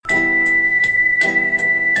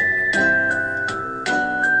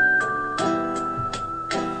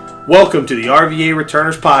Welcome to the RVA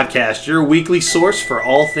Returners Podcast, your weekly source for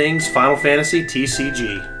all things Final Fantasy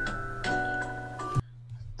TCG.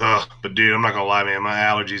 But dude, I'm not gonna lie, man. My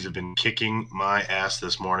allergies have been kicking my ass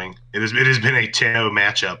this morning. It has been a 10-0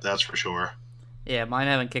 matchup, that's for sure. Yeah, mine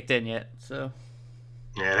haven't kicked in yet, so.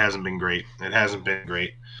 Yeah, it hasn't been great.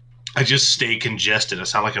 I just stay congested. I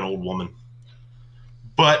sound like an old woman.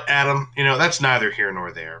 But Adam, that's neither here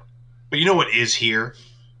nor there. But you know what is here?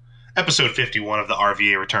 Episode 51 of the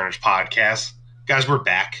RVA Returners Podcast. Guys, we're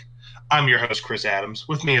back. I'm your host, Chris Adams.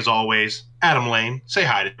 With me, as always, Adam Lane. Say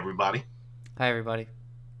hi to everybody. Hi, everybody.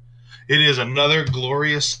 It is another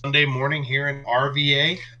glorious Sunday morning here in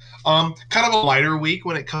RVA. Kind of a lighter week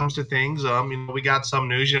when it comes to things. We got some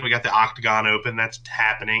news. We got the Octagon Open that's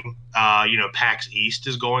happening. PAX East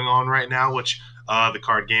is going on right now, which the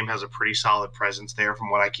card game has a pretty solid presence there from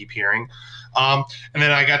what I keep hearing. And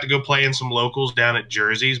then I got to go play in some locals down at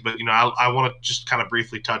Jersey's. But, I want to just kind of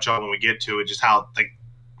briefly touch on when we get to it, just how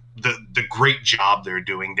the great job they're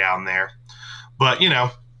doing down there. But,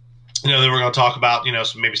 then we're going to talk about,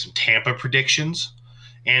 maybe some Tampa predictions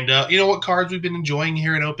and, what cards we've been enjoying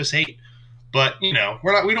here in Opus 8. But, we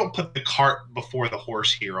don't put the cart before the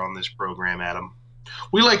horse here on this program, Adam.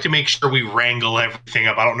 We like to make sure we wrangle everything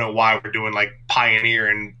up. I don't know why we're doing like Pioneer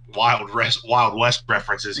and Wild West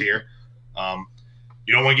references here.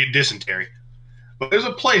 You don't want to get dysentery. But there's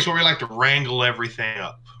a place where we like to wrangle everything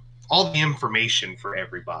up. All the information for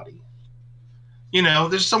everybody.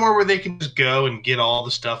 There's somewhere where they can just go and get all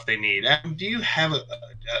the stuff they need. Adam, do you have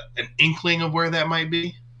an inkling of where that might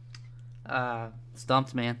be?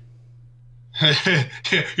 Stumped, man.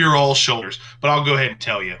 You're all shoulders. But I'll go ahead and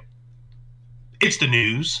tell you. It's the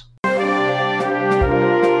news.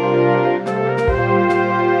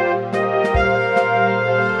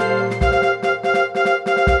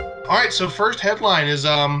 All right, so first headline is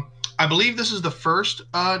I believe this is the first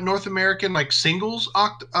North American singles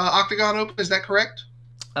Octagon Open. Is that correct?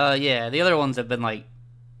 Yeah. The other ones have been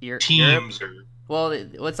teams Europe. Well,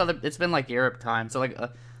 it's been Europe time. So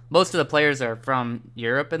most of the players are from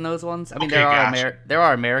Europe in those ones. I mean, gotcha. There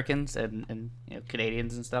are Americans and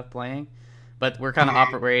Canadians and stuff playing, but we're kind of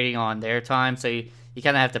operating on their time. So you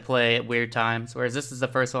kind of have to play at weird times. Whereas this is the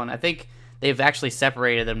first one. I think they've actually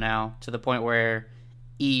separated them now to the point where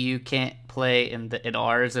EU can't play in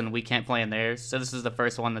ours and we can't play in theirs. So this is the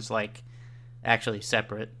first one that's actually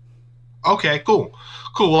separate. Okay, cool.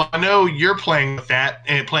 Well, I know you're playing with that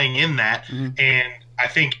and playing in that, and I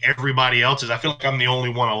think everybody else is. I feel like I'm the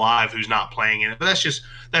only one alive who's not playing in it, but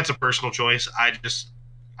that's a personal choice.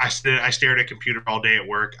 I stare at a computer all day at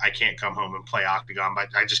work. I can't come home and play Octagon, but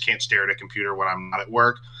I just can't stare at a computer when I'm not at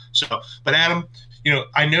work. So, but Adam,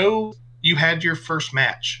 I know you had your first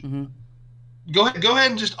match. Mm-hmm. Go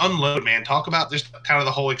ahead and just unload, man. Talk about just kind of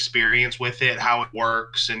the whole experience with it, how it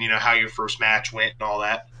works, and how your first match went and all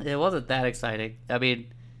that. It wasn't that exciting. I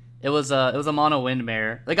mean, it was a mono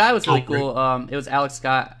Windmare. The guy was really cool. It was Alex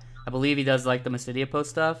Scott. I believe he does the Mystidia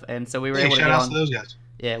Post stuff, and so we were able to get on. To those guys.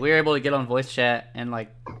 Yeah, we were able to get on voice chat and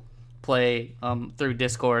play through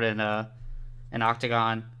Discord and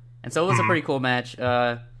Octagon, and so it was a pretty cool match.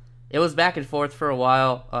 It was back and forth for a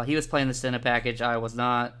while. He was playing the Senna package. I was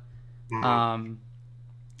not.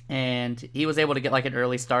 And he was able to get an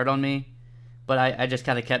early start on me, but I just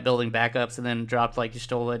kind of kept building backups and then dropped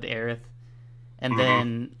Y'shtola to Aerith. And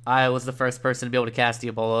then I was the first person to be able to cast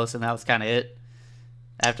Diabolos, and that was kind of it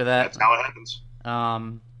after that. That's how it happens.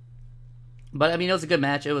 But I mean, it was a good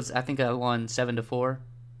match. I think I won 7-4.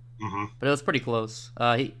 But it was pretty close.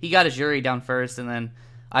 He got his Yuri down first, and then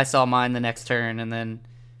I saw mine the next turn, and then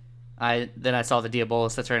I saw the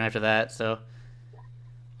Diabolos the turn after that, so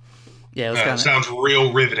yeah, it was kind of sounds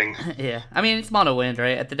real riveting. Yeah, I mean, it's mono wind,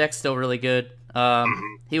 right? The deck's still really good.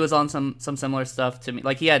 He was on some similar stuff to me.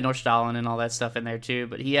 He had Nordstalin and all that stuff in there too,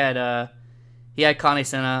 but he had Connie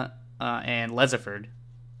Senna and Leziford.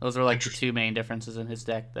 Those were the two main differences in his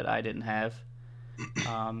deck that I didn't have.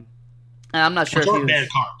 And I'm not sure if he was bad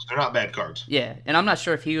cards. They're not bad cards. Yeah, and I'm not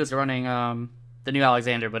sure if he was running the new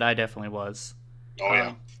Alexander, but I definitely was. Oh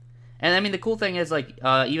yeah. And I mean, the cool thing is,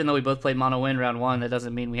 even though we both played mono win round 1, that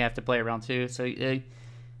doesn't mean we have to play round 2. So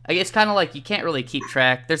it's kind of you can't really keep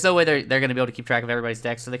track. There's no way they're going to be able to keep track of everybody's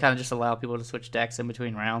decks, so they kind of just allow people to switch decks in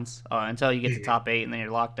between rounds until you get to top 8, and then you're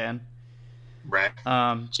locked in. Right.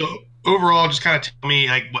 So overall, just kind of tell me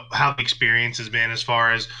how the experience has been as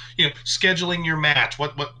far as scheduling your match.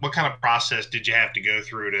 What kind of process did you have to go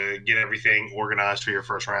through to get everything organized for your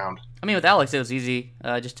first round? I mean, with Alex, it was easy.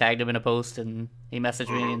 I just tagged him in a post, and he messaged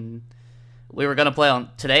me, and we were gonna play on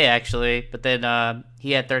today actually, but then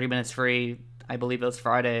he had 30 minutes free. I believe it was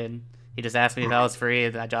Friday, and he just asked me if I was free,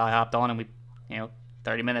 and I hopped on, and we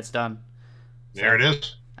 30 minutes done. So, there it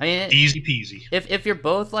is. I mean, easy peasy. If you're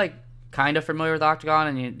both like kind of familiar with Octagon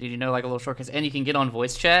and you know like a little shortcuts and you can get on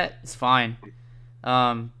voice chat, it's fine.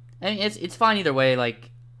 I mean, it's fine either way. Like,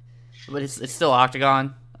 but it's still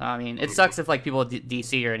Octagon. I mean, it sucks if like people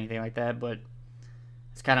DC or anything like that, but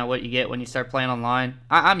it's kind of what you get when you start playing online.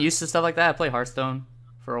 I'm used to stuff like that. I play Hearthstone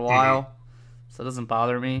for a while, so it doesn't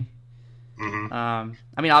bother me. I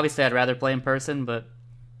mean, obviously, I'd rather play in person, but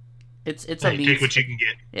it's a means. Take what you can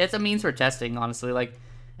get. It's a means for testing, honestly. Like,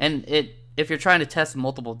 and if you're trying to test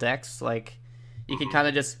multiple decks, like you can kind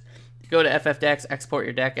of just go to FF Decks, export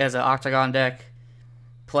your deck as an Octagon deck,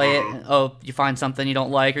 play it. And, you find something you don't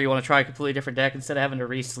like, or you want to try a completely different deck, instead of having to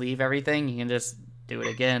re-sleeve everything, you can just do it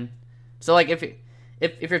again. So, like,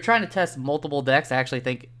 if you're trying to test multiple decks, I actually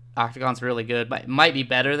think Octagon's really good. But it might be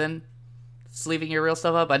better than sleeving your real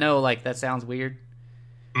stuff up. I know, like, that sounds weird.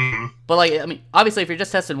 But, like, I mean, obviously, if you're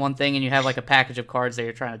just testing one thing and you have, like, a package of cards that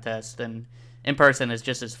you're trying to test, then in person is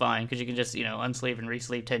just as fine, because you can just, unsleeve and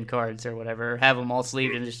re-sleeve 10 cards or whatever, or have them all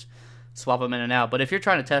sleeved and just swap them in and out. But if you're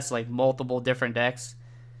trying to test, like, multiple different decks,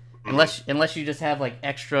 unless you just have, like,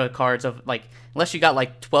 extra cards of, like, unless you got,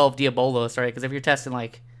 like, 12 Diabolos, right? Because if you're testing,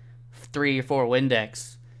 like, 3 or 4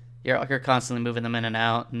 Windex, you're constantly moving them in and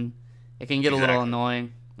out, and it can get a little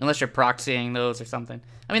annoying. Unless you're proxying those or something.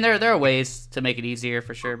 I mean, there are ways to make it easier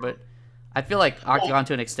for sure, but I feel like Octagon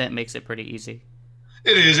to an extent makes it pretty easy.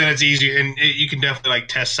 It is, and it's easy, and you can definitely like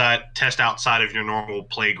test outside of your normal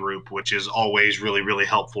play group, which is always really, really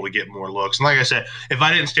helpful to get more looks. And like I said, if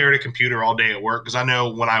I didn't stare at a computer all day at work, because I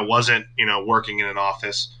know when I wasn't, working in an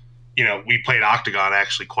office, we played Octagon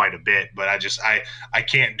actually quite a bit, but I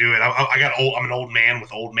can't do it. I'm an old man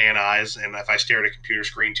with old man eyes, and if I stare at a computer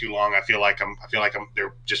screen too long, I feel like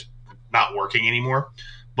they're just not working anymore.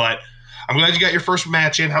 But I'm glad you got your first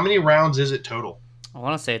match in. How many rounds is it total? I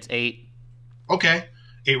want to say it's 8. Okay,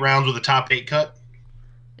 8 rounds with a top 8 cut.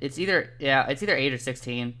 It's either 8 or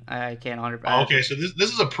 16. I can't 100. Okay, so this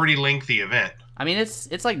is a pretty lengthy event. I mean,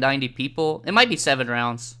 it's like 90 people. It might be 7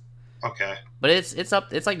 rounds. Okay. But it's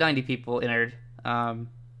like 90 people entered,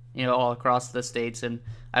 all across the states, and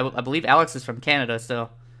I believe Alex is from Canada, so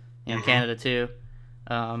Canada too.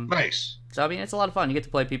 Nice. So I mean, it's a lot of fun. You get to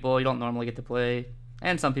play people you don't normally get to play,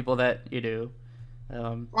 and some people that you do.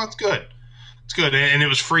 Well, that's good. It's good, and it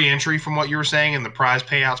was free entry from what you were saying, and the prize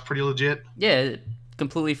payout's pretty legit. Yeah,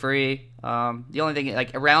 completely free. The only thing,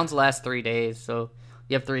 like, rounds last 3 days, so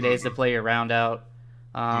you have 3 days to play your round out.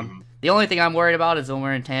 The only thing I'm worried about is when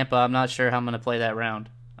we're in Tampa, I'm not sure how I'm going to play that round.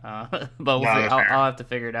 But I'll have to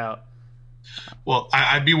figure it out. Well,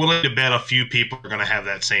 I'd be willing to bet a few people are going to have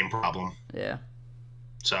that same problem. Yeah.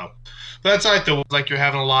 So, but that's all right, though. Like, you're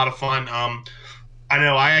having a lot of fun. I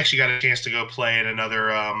know I actually got a chance to go play at another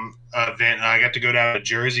event. I got to go down to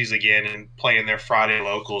Jersey's again and play in their Friday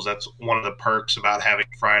locals. That's one of the perks about having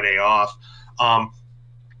Friday off. I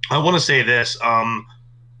want to say this.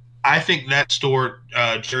 I think that store,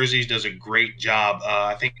 Jersey's, does a great job.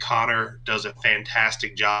 I think Connor does a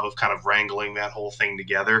fantastic job of kind of wrangling that whole thing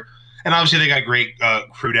together. And obviously they got great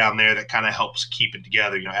crew down there that kind of helps keep it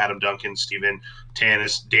together. Adam Duncan, Steven,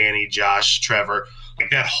 Tanis, Danny, Josh, Trevor, like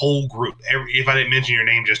that whole group. If I didn't mention your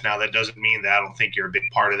name just now, that doesn't mean that I don't think you're a big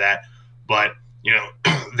part of that. But,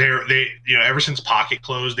 they ever since Pocket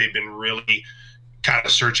closed, they've been really kind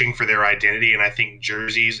of searching for their identity. And I think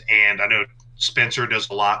Jersey's, and I know Spencer does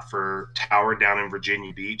a lot for Tower down in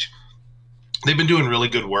Virginia Beach. They've been doing really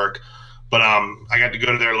good work, but I got to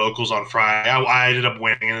go to their locals on Friday. I ended up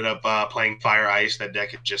winning. Ended up playing Fire Ice. That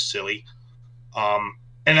deck is just silly.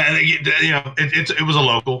 It was a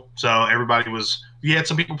local, so everybody was. You had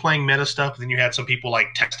some people playing meta stuff, then you had some people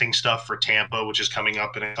like testing stuff for Tampa, which is coming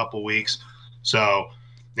up in a couple weeks. So,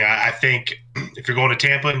 yeah, I think if you're going to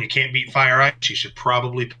Tampa and you can't beat Fire Ice, you should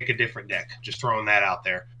probably pick a different deck. Just throwing that out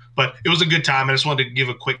there. But it was a good time. I just wanted to give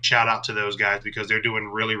a quick shout out to those guys because they're doing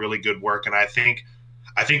really, really good work. And I think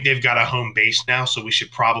they've got a home base now, so we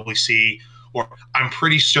should probably see, or I'm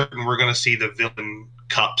pretty certain we're going to see the Villain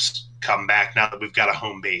Cups come back now that we've got a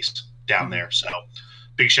home base down there. So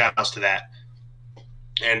big shout outs to that.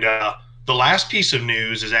 And the last piece of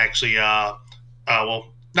news is actually,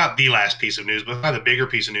 well, not the last piece of news, but the bigger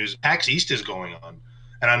piece of news. PAX East is going on.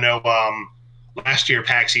 And I know last year,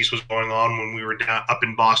 PAX East was going on when we were down up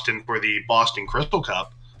in Boston for the Boston Crystal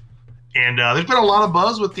Cup, and there's been a lot of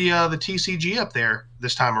buzz with the TCG up there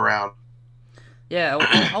this time around. Yeah,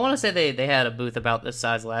 I want to say they had a booth about this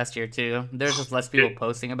size last year too. There's just less people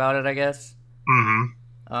posting about it, I guess.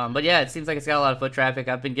 Mm-hmm. But yeah, it seems like it's got a lot of foot traffic.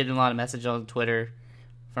 I've been getting a lot of messages on Twitter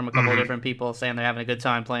from a couple of different people saying they're having a good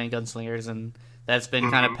time playing Gunslingers, and that's been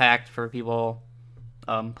kind of packed for people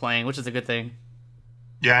playing, which is a good thing.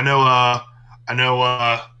 Yeah, I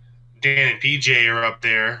know. Dan and PJ are up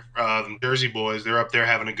there. The Jersey boys, they're up there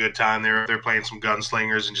having a good time. They're playing some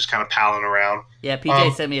gunslingers and just kind of palling around. Yeah,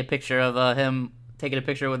 PJ sent me a picture of him taking a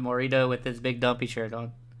picture with Morito with his big dumpy shirt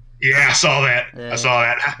on. Yeah, I saw that. Yeah. I saw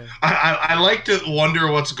that. I like to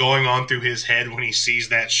wonder what's going on through his head when he sees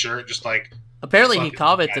that shirt. Just like apparently he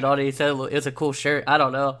commented on it. He said it's a cool shirt. I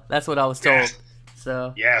don't know. That's what I was told. Yes.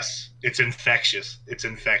 So yes, it's infectious. It's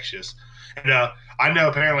infectious. And I know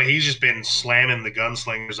apparently he's just been slamming the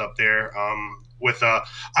gunslingers up there. With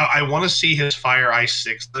I want to see his Fire Ice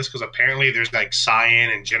 6 list because apparently there's like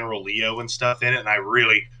Cyan and General Leo and stuff in it, and I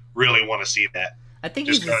really want to see that. I think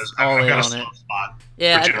he's just all in on it.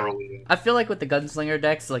 Yeah, I feel like with the gunslinger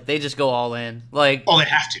decks, like they just go all in. Like, oh, they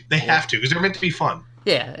have to. They have to because they're meant to be fun.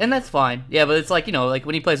 Yeah, and that's fine. Yeah, but it's like like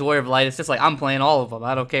when he plays Warrior of Light, it's just like I'm playing all of them.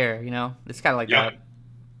 I don't care. It's kind of like that.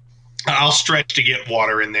 I'll stretch to get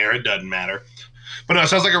water in there. It doesn't matter. But no, it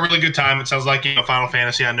sounds like a really good time. It sounds like Final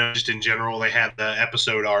Fantasy. I know just in general they had the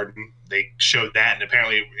episode art and they showed that, and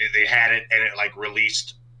apparently they had it and it like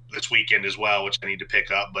released this weekend as well, which I need to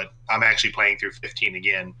pick up, but I'm actually playing through 15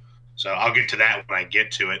 again, so I'll get to that when I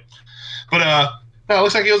get to it. But no, it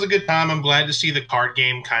looks like it was a good time. I'm glad to see the card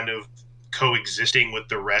game kind of coexisting with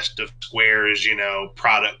the rest of Square's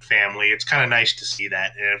product family. It's kind of nice to see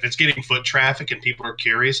that, and if it's getting foot traffic and people are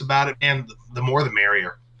curious about it, man, the more the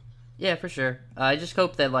merrier. Yeah, for sure. I just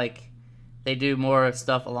hope that they do more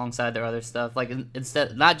stuff alongside their other stuff, like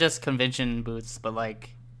instead not just convention booths, but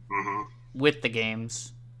with the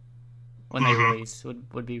games. When they release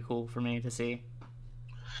would be cool for me to see.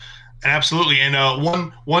 Absolutely, and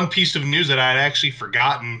one piece of news that I had actually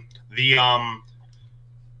forgotten, the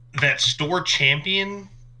that store champion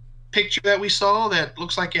picture that we saw that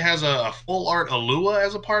looks like it has a full art Alua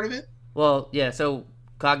as a part of it. Well, yeah, so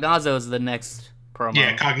Cognazzo is the next promo.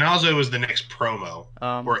 Yeah, Cognazzo is the next promo,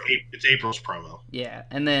 or it's April's promo. Yeah,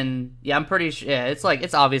 and then I'm pretty sure. Yeah,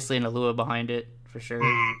 it's obviously an Alua behind it for sure.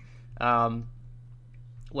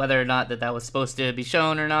 Whether or not that was supposed to be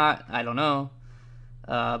shown or not, I don't know.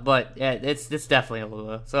 But yeah, it's definitely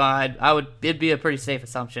Alua. So it'd be a pretty safe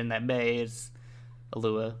assumption that May is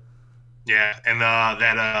Alua. Yeah, and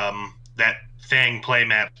that Fang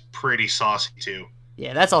playmat pretty saucy too.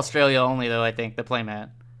 Yeah, that's Australia only though. I think the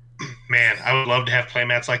playmat. Man, I would love to have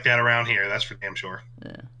playmats like that around here. That's for damn sure.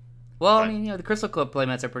 Yeah. Well, I mean, the Crystal Club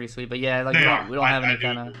playmats are pretty sweet, but yeah, like we don't have any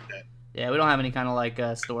kind of we don't have any kind of like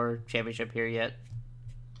store championship here yet.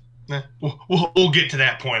 We'll get to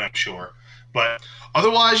that point, I'm sure. But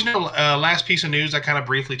otherwise, last piece of news, I kind of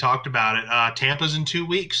briefly talked about it. Tampa's in 2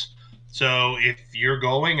 weeks. So if you're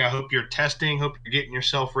going, I hope you're testing, hope you're getting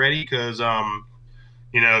yourself ready because,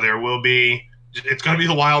 there will be – it's going to be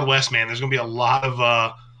the Wild West, man. There's going to be a lot of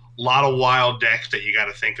wild decks that you got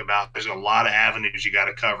to think about. There's a lot of avenues you got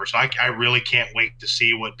to cover. So I really can't wait to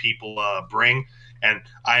see what people bring. And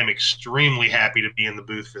I am extremely happy to be in the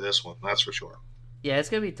booth for this one. That's for sure. Yeah, it's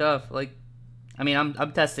gonna be tough. Like, I mean,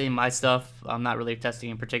 I'm testing my stuff. I'm not really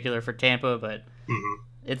testing in particular for Tampa, but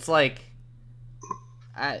it's like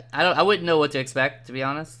I wouldn't know what to expect, to be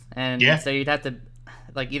honest. And so you'd have to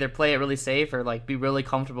like either play it really safe or like be really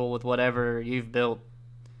comfortable with whatever you've built,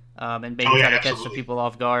 and maybe try to catch the people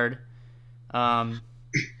off guard.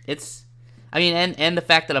 It's, I mean, and the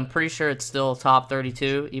fact that I'm pretty sure it's still top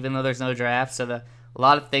 32, even though there's no draft, so a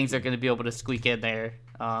lot of things are going to be able to squeak in there.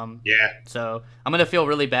 So I'm gonna feel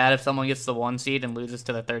really bad if someone gets the 1 seed and loses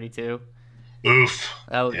to the 32. Oof.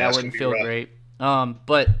 That wouldn't feel great.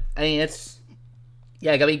 But I mean,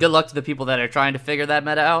 good luck to the people that are trying to figure that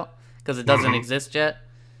meta out because it doesn't exist yet.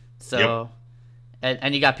 So,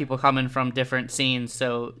 and you got people coming from different scenes,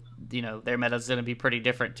 so their meta's gonna be pretty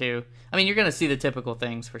different too. I mean, you're gonna see the typical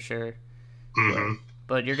things for sure,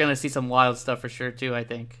 but you're gonna see some wild stuff for sure too, I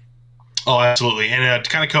think. Oh, absolutely. And to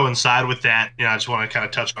kind of coincide with that, I just want to kind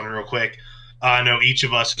of touch on it real quick. I know each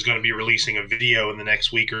of us is going to be releasing a video in the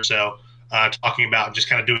next week or so talking about just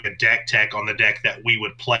kind of doing a deck tech on the deck that we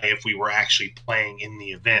would play if we were actually playing in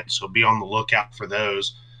the event. So be on the lookout for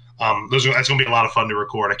those. That's going to be a lot of fun to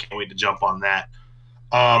record. I can't wait to jump on that.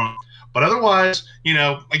 But otherwise,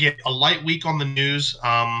 again, a light week on the news.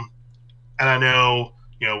 And I know,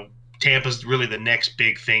 Tampa's really the next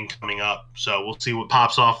big thing coming up. So we'll see what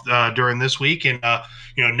pops off during this week. And,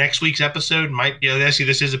 next week's episode might be – actually,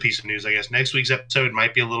 this is a piece of news, I guess. Next week's episode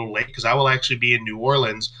might be a little late because I will actually be in New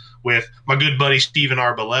Orleans with my good buddy Steven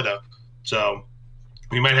Arboleta. So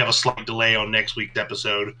we might have a slight delay on next week's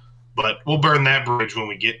episode, but we'll burn that bridge when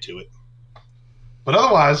we get to it. But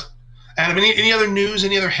otherwise, Adam, any other news,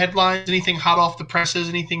 any other headlines, anything hot off the presses,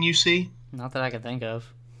 anything you see? Not that I can think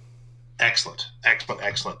of. Excellent.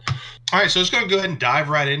 All right, so let's go ahead and dive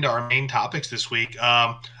right into our main topics this week.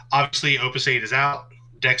 Obviously, Opus 8 is out.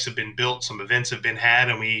 Decks have been built. Some events have been had,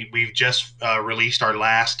 and we've just released our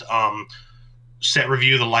last set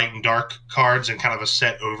review, the light and dark cards, and kind of a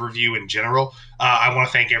set overview in general. I want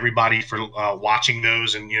to thank everybody for watching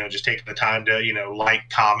those and just taking the time to like,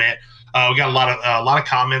 comment. We got a lot of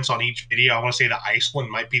comments on each video. I want to say the ice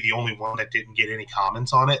one might be the only one that didn't get any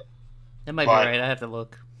comments on it. That might be right. I have to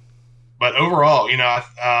look. But overall,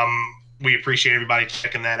 we appreciate everybody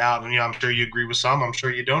checking that out. And I'm sure you agree with some. I'm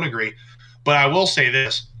sure you don't agree. But I will say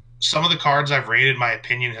this. Some of the cards I've rated, my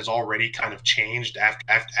opinion has already kind of changed after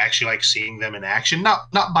actually seeing them in action.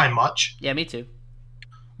 Not by much. Yeah, me too.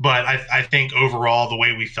 But I think overall the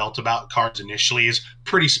way we felt about cards initially is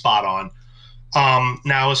pretty spot on.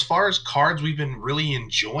 Now, as far as cards we've been really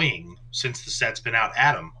enjoying since the set's been out,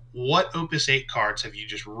 Adam, what Opus 8 cards have you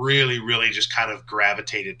just really, really just kind of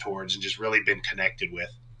gravitated towards and just really been connected with?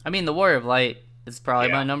 I mean, the Warrior of Light is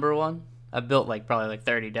probably my number one. I've built probably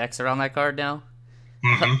 30 decks around that card now.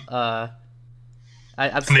 Mm-hmm.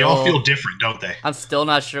 And they all feel different, don't they? I'm still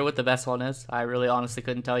not sure what the best one is. I really honestly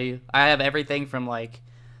couldn't tell you. I have everything from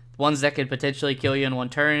ones that could potentially kill you in one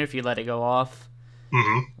turn if you let it go off,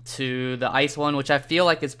 to the ice one, which I feel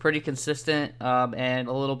like is pretty consistent and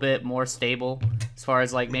a little bit more stable as far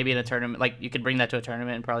as maybe in a tournament. You could bring that to a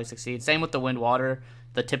tournament and probably succeed. Same with the wind water.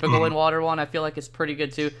 The typical wind water one I feel like is pretty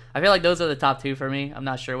good too. I feel like those are the top two for me. I'm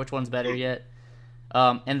not sure which one's better yet.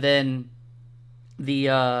 And then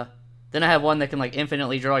then I have one that can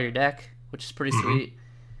infinitely draw your deck, which is pretty sweet.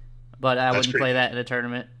 But I wouldn't play that in a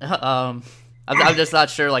tournament. I'm just not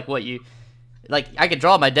sure what you I could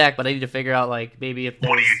draw my deck, but I need to figure out maybe if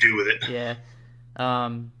what do you do with it? Yeah.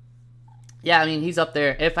 Yeah, I mean he's up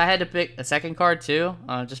there. If I had to pick a second card too,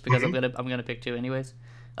 just because I'm gonna pick two anyways.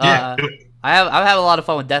 Yeah. I have a lot of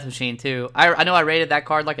fun with Death Machine too. I know I rated that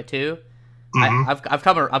card like a 2. I've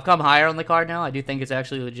come higher on the card now. I do think it's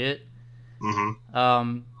actually legit.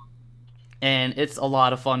 And it's a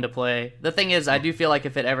lot of fun to play. The thing is, I do feel like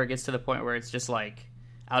if it ever gets to the point where it's just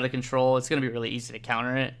out of control, it's gonna be really easy to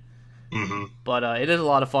counter it. But it is a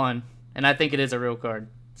lot of fun, and I think it is a real card.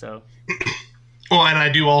 So. Well, and I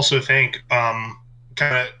do also think kind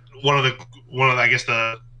of one of the I guess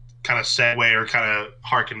the kind of segue or kind of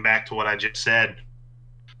harken back to what I just said.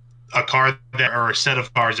 A card or a set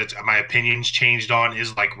of cards that my opinion's changed on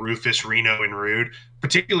is Rufus, Reno, and Rude,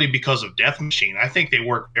 particularly because of Death Machine. I think they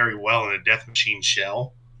work very well in a Death Machine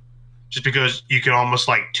shell, just because you can almost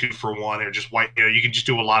 2 for 1 or just you can just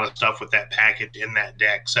do a lot of stuff with that package in that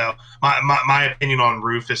deck. So my opinion on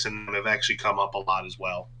Rufus and them have actually come up a lot as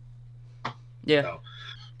well. Yeah. So,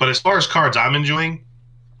 but as far as cards I'm enjoying,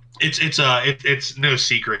 it's no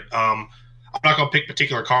secret. I'm not gonna pick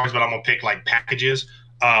particular cards, but I'm gonna pick packages.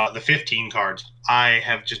 The 15 cards, I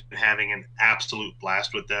have just been having an absolute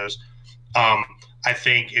blast with those. I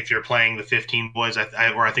think if you're playing the 15 boys,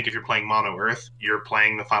 I think if you're playing Mono Earth, you're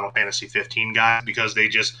playing the Final Fantasy 15 guys, because they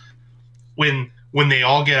just when they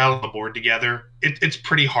all get out on the board together, it's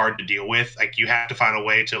pretty hard to deal with. You have to find a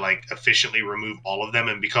way to efficiently remove all of them,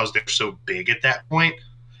 and because they're so big at that point,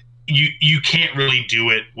 you can't really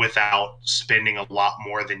do it without spending a lot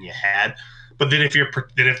more than you had. But then if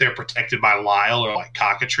they're protected by Lyle or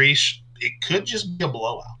Cockatrice, it could just be a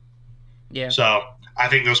blowout. Yeah. So I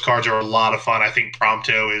think those cards are a lot of fun. I think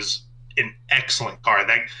Prompto is an excellent card.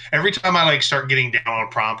 Every time I start getting down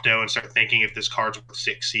on Prompto and start thinking if this card's worth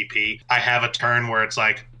 6 CP, I have a turn where it's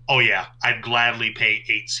oh yeah, I'd gladly pay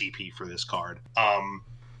 8 CP for this card.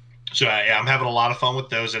 So yeah, I'm having a lot of fun with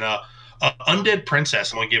those. And Undead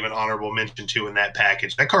Princess, I'm going to give an honorable mention to in that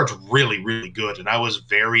package. That card's really, really good, and I was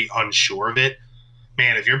very unsure of it.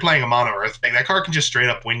 Man, if you're playing a Mono Earth deck, that card can just straight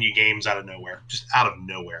up win you games out of nowhere. Just out of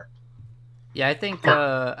nowhere. Yeah, I think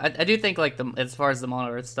I do think as far as the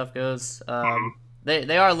Mono Earth stuff goes,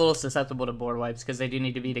 they are a little susceptible to board wipes because they do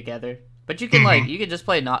need to be together. But you can you can just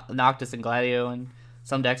play Noctis and Gladio, and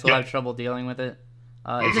some decks will have trouble dealing with it.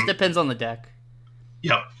 It just depends on the deck.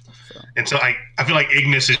 Yep. And so I feel like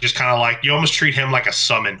Ignis is just kind of you almost treat him like a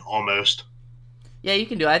summon almost. Yeah, you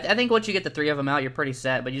can do it. I think once you get the 3 of them out, you're pretty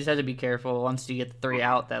set, but you just have to be careful once you get the 3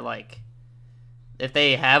 out that if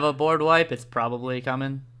they have a board wipe, it's probably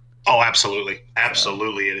coming. Oh, absolutely.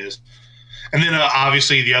 Absolutely it is. And then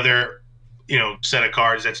obviously the other, set of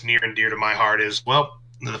cards that's near and dear to my heart is,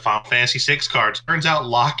 the Final Fantasy 6 cards. Turns out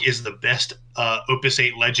Locke is the best Opus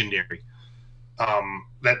 8 legendary.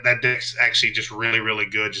 That deck's actually just really, really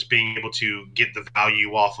good. Just being able to get the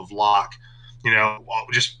value off of Locke,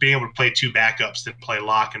 just being able to play 2 backups, then play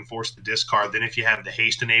Locke and force the discard. Then if you have the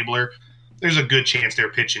haste enabler, there's a good chance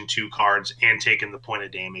they're pitching 2 cards and taking the point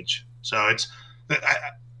of damage. So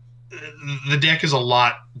the deck is a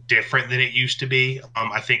lot different than it used to be.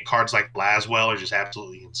 I think cards like Laswell are just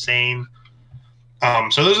absolutely insane.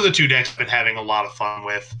 So those are the 2 decks I've been having a lot of fun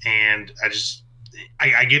with, and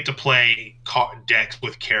I get to play decks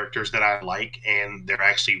with characters that I like, and they're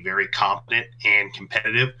actually very competent and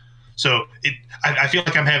competitive. So I feel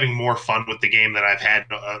like I'm having more fun with the game than I've had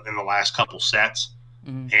in the last couple sets,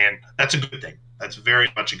 and that's a good thing. That's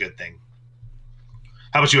very much a good thing.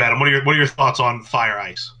 How about you, Adam? What are your thoughts on Fire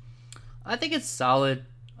Ice? I think it's solid.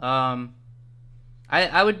 I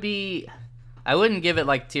wouldn't give it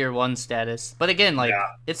like tier 1 status, but again, like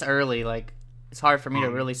it's early. Like it's hard for me to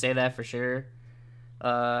really say that for sure.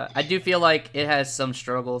 I do feel like it has some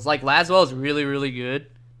struggles. Like Laswell is really, really good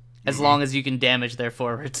as long as you can damage their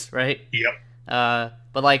forwards, right? Yep.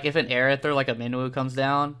 But like if an Aerith or like a Minwu comes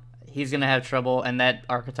down, he's gonna have trouble, and that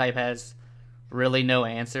archetype has really no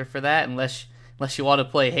answer for that unless you want to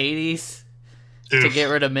play Hades to get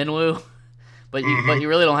rid of Minwu. But you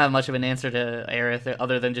really don't have much of an answer to Aerith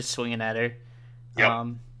other than just swinging at her. Yep.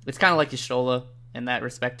 It's kind of like Y'shtola in that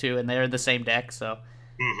respect too, and they're the same deck, so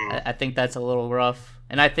I think that's a little rough.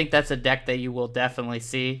 And I think that's a deck that you will definitely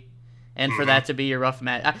see. And for that to be your rough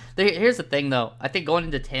match, here's the thing though. I think going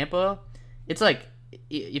into Tampa, it's like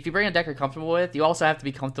if you bring a deck you're comfortable with, you also have to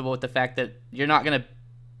be comfortable with the fact that you're not gonna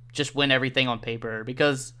just win everything on paper,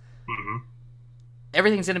 because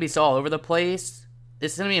everything's gonna be so all over the place.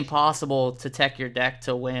 It's gonna be impossible to tech your deck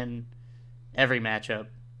to win every matchup.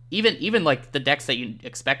 Even like the decks that you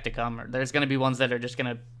expect to come, there's gonna be ones that are just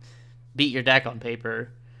gonna beat your deck on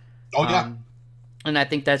paper. Oh yeah. And I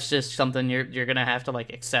think that's just something you're gonna have to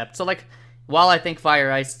like accept. So like, while I think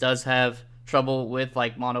Fire Ice does have trouble with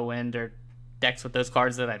like Mono Wind or decks with those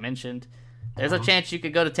cards that I mentioned, there's a chance you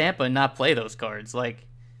could go to Tampa and not play those cards. Like,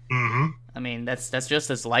 I mean, that's just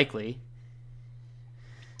as likely.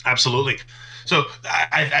 Absolutely. So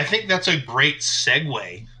I think that's a great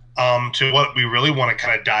segue to what we really want to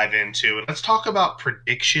kind of dive into. And let's talk about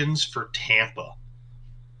predictions for Tampa.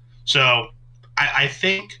 So I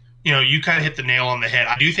think, you kind of hit the nail on the head.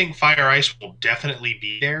 I do think Fire Ice will definitely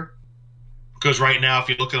be there, because right now, if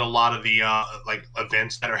you look at a lot of the like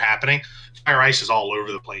events that are happening, Fire Ice is all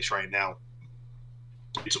over the place right now.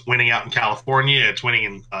 It's winning out in California. It's winning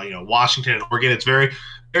in Washington and Oregon. It's very,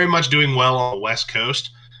 very much doing well on the West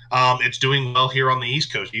Coast. It's doing well here on the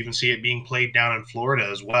East Coast. You even see it being played down in Florida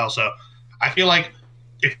as well. So I feel like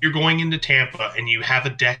if you're going into Tampa and you have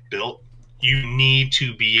a deck built, you need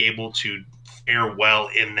to be able to fare well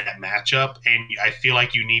in that matchup. And I feel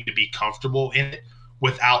like you need to be comfortable in it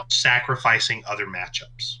without sacrificing other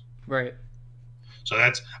matchups. Right. So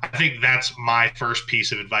I think that's my first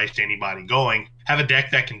piece of advice to anybody going. Have a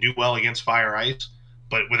deck that can do well against Fire Ice,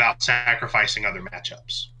 but without sacrificing other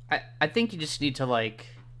matchups. I think you just need to, like,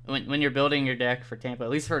 when you're building your deck for Tampa, at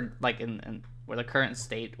least for like in where the current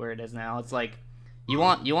state where it is now, it's like you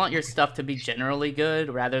want your stuff to be generally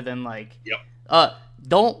good rather than like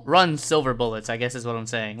don't run silver bullets, I guess is what I'm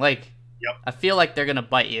saying. Like I feel like they're gonna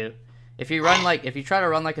bite you. If you try to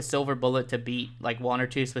run like a silver bullet to beat like one or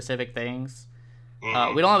two specific things, we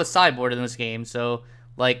don't have a sideboard in this game, so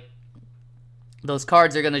like those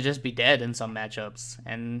cards are gonna just be dead in some matchups,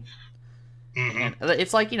 and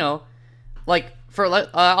it's like like for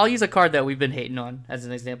I'll use a card that we've been hating on as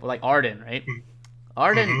an example, like Arden, right?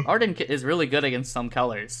 Arden is really good against some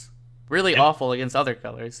colors, really awful against other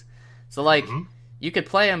colors. So like you could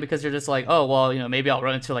play him because you're just like, oh well, maybe I'll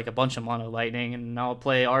run into like a bunch of mono lightning and I'll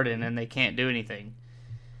play Arden and they can't do anything.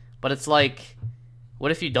 But it's like,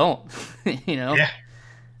 what if you don't? Yeah.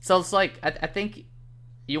 So it's like I think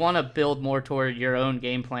you want to build more toward your own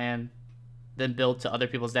game plan than build to other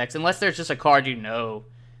people's decks, unless there's just a card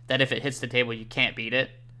that if it hits the table you can't beat it.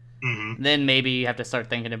 Then maybe you have to start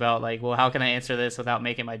thinking about like, well, how can I answer this without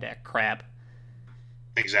making my deck crap?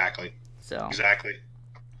 Exactly.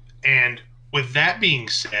 And with that being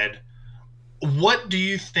said, what do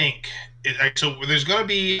you think? So there's going to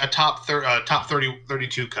be a top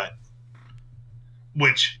 32 cut,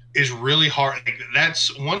 which is really hard. Like,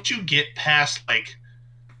 that's once you get past like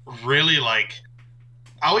really like,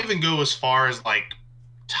 I'll even go as far as like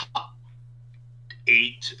top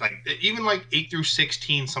 8, like even like 8 through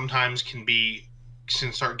 16 sometimes can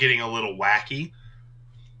start getting a little wacky.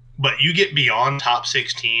 But you get beyond top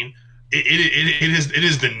 16, it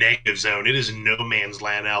is the negative zone. It is no man's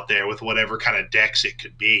land out there with whatever kind of decks it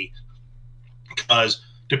could be. Because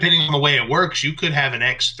depending on the way it works, you could have an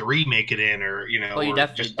X3 make it in, or Well, you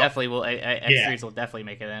definitely will. X3s will definitely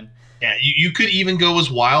make it in. Yeah, you could even go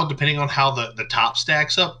as wild depending on how the top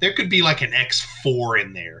stacks up. There could be like an X4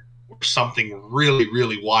 in there. something really,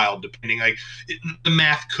 really wild. Depending, the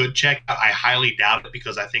math could check out. I highly doubt it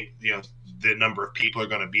because I think the number of people are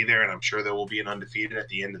going to be there, and I'm sure there will be an undefeated at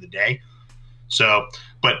the end of the day. So,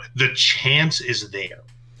 but the chance is there.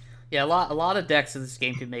 Yeah, a lot of decks in this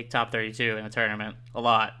game can make top 32 in a tournament. A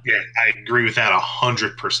lot. Yeah, I agree with that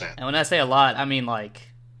 100%. And when I say a lot, I mean like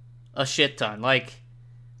a shit ton. Like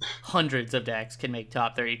hundreds of decks can make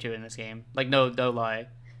top 32 in this game. Like no lie.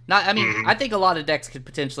 I think a lot of decks could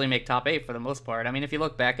potentially make top 8 for the most part. I mean, if you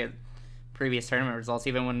look back at previous tournament results,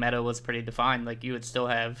 even when meta was pretty defined, like you would still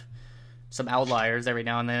have some outliers every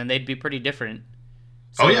now and then, and they'd be pretty different.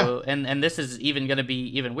 So, and this is even going to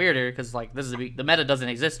be even weirder because like the meta doesn't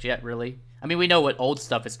exist yet, really. I mean, we know what old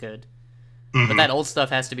stuff is good, but that old stuff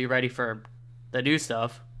has to be ready for the new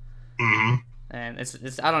stuff. And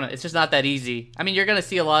it's I don't know, it's just not that easy. I mean, you're going to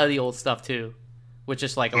see a lot of the old stuff too, with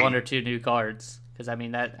just like one or two new cards. Because I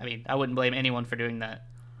wouldn't blame anyone for doing that.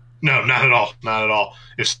 No, not at all. Not at all.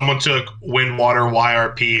 If someone took Windwater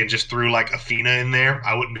YRP and just threw like Athena in there,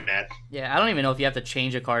 I wouldn't be mad. Yeah, I don't even know if you have to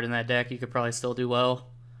change a card in that deck. You could probably still do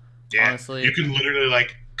well. Yeah, honestly. You could literally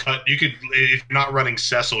like cut. You could, if you're not running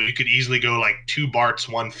Cecil, you could easily go like 2 Barts,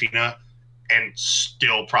 1 Athena, and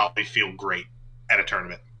still probably feel great at a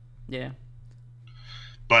tournament. Yeah.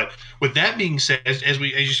 But with that being said, as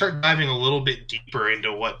you start diving a little bit deeper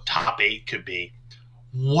into what top 8 could be,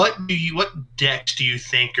 what decks do you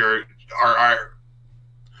think are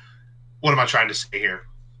what am I trying to say here?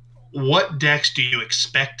 What decks do you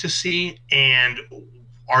expect to see, and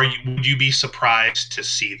would you be surprised to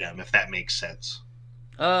see them, if that makes sense?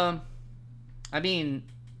 I mean,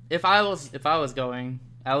 if I was going,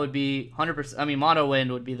 I would be 100%. I mean, Mono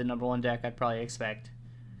Wind would be the number 1 deck I'd probably expect.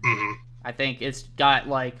 I think it's got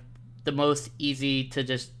like the most easy to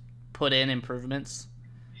just put in improvements.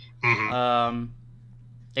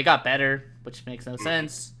 It got better, which makes no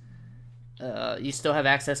sense. You still have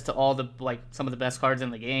access to all the some of the best cards in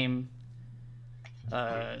the game.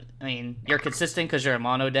 I mean, you're consistent because you're a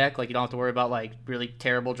mono deck. Like you don't have to worry about like really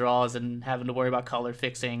terrible draws and having to worry about color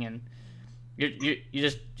fixing, and you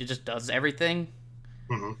just does everything.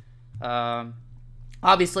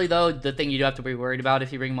 Obviously, though, the thing you do have to be worried about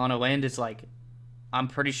if you bring Mono Wind is like, I'm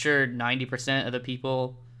pretty sure 90% of the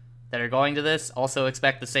people that are going to this also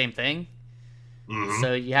expect the same thing.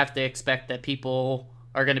 So you have to expect that people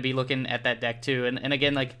are going to be looking at that deck too. And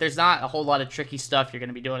again, like there's not a whole lot of tricky stuff you're going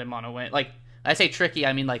to be doing in Mono Wind. Like I say tricky,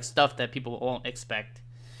 I mean like stuff that people won't expect.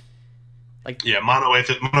 Like Mono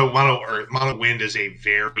Wind is a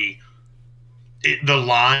the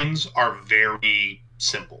lines are very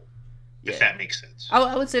simple. If that makes sense.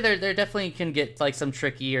 I would say there definitely can get like some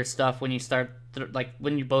trickier stuff when you start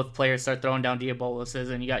when you both players start throwing down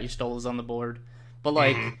Diaboluses and you got your Stolas on the board. But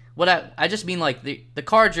like what I just mean like the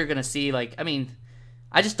cards you're gonna see, like I mean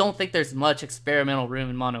I just don't think there's much experimental room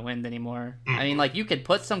in Mono Wind anymore. I mean like you could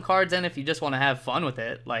put some cards in if you just want to have fun with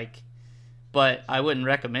it, like, but I wouldn't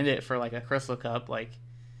recommend it for like a Crystal Cup. Like,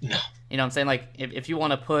 no, you know what I'm saying? Like if you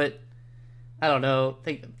want to put, I don't know,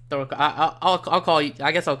 I'll call you.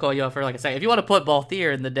 I guess I'll call you up for like a second. If you want to put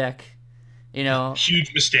Balthier in the deck, you know,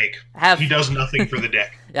 huge mistake. He does nothing for the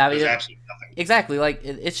deck. Yeah, I mean, does absolutely nothing. Exactly. Like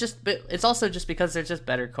it's also just because they're just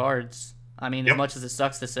better cards. I mean, as much as it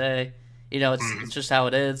sucks to say, you know, it's just how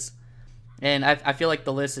it is. And I feel like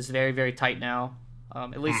the list is very, very tight now.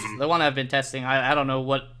 At least the one I've been testing. I don't know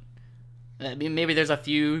what. I mean, maybe there's a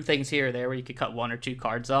few things here or there where you could cut 1 or 2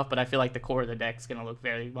 cards off, but I feel like the core of the deck's going to look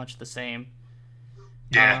very much the same.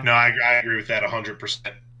 Yeah, no, I agree with that 100%.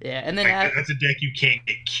 Yeah, and then that's a deck you can't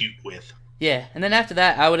get cute with. Yeah, and then after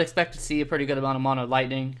that, I would expect to see a pretty good amount of Mono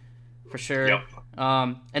Lightning, for sure. Yep.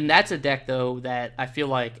 And that's a deck though that I feel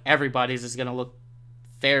like everybody's is going to look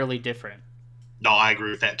fairly different. No, I agree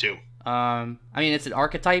with that too. I mean, it's an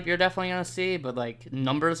archetype you're definitely going to see, but like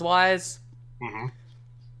numbers wise,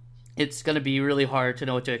 it's going to be really hard to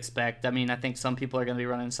know what to expect. I mean, I think some people are going to be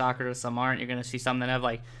running Sakura, some aren't. You're going to see some that have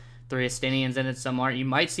like 3 Estinians in it, some aren't. You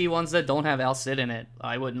might see ones that don't have Al Cid in it.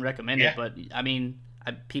 I wouldn't recommend it, but I mean,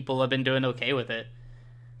 people have been doing okay with it.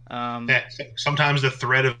 Sometimes the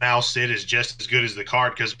threat of Al Cid is just as good as the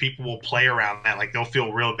card because people will play around that. Like they'll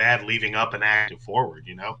feel real bad leaving up and acting forward,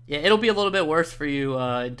 you know? Yeah, it'll be a little bit worse for you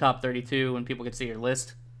in top 32 when people can see your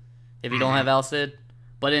list if you don't have Al Cid.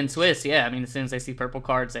 But in Swiss, yeah, I mean, as soon as they see purple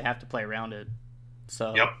cards, they have to play around it.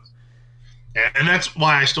 So. Yep. And that's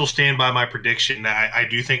why I still stand by my prediction that I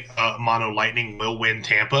do think Mono Lightning will win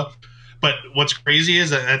Tampa. But what's crazy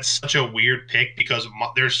is that that's such a weird pick because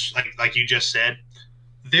there's, like you just said,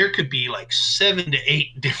 there could be like 7 to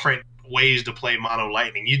 8 different ways to play Mono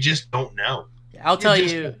Lightning. You just don't know. I'll tell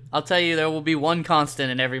you, there will be one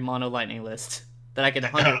constant in every Mono Lightning list that I can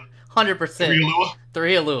 100%.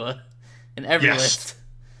 3 Alua in every list.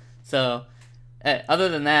 So, other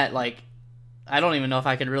than that, like, I don't even know if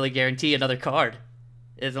I can really guarantee another card,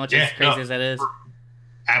 as much as crazy as that is.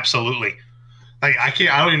 Absolutely. Like, I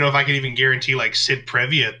don't even know if I can even guarantee, like, Sid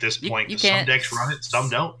Previa at this point. You can't. Some decks run it, some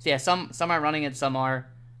don't. Yeah, some are running it, some are.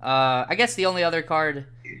 I guess the only other card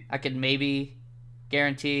I could maybe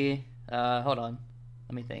guarantee. Hold on,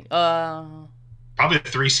 let me think. Probably a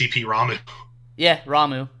 3 CP Ramu. Yeah,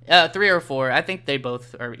 Ramu. 3 or 4. I think they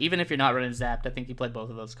both are. Even if you're not running Zapped, I think you play both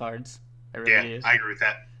of those cards. I really do. I agree with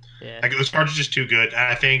that. Yeah, like, those cards are just too good. And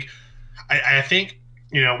I think,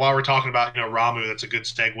 while we're talking about Ramu, that's a good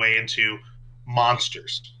segue into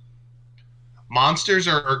monsters. Monsters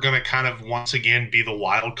are going to kind of once again be the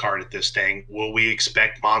wild card at this thing. Will we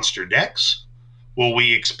expect monster decks? Will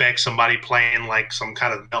we expect somebody playing like some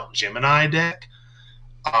kind of Melt Gemini deck?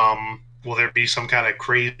 Will there be some kind of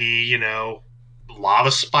crazy,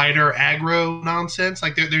 lava spider aggro nonsense?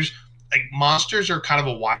 Like there's like monsters are kind of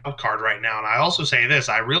a wild card right now. And I also say this: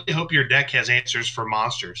 I really hope your deck has answers for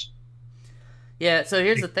monsters. Yeah. So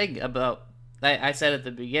here's the thing about. I said at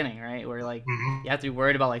the beginning, right? Where, like, you have to be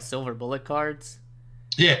worried about, like, silver bullet cards.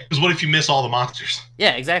 Yeah, because what if you miss all the monsters?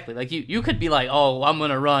 Yeah, exactly. Like, you could be like, oh, I'm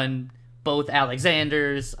going to run both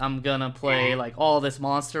Alexanders. I'm going to play, like, all this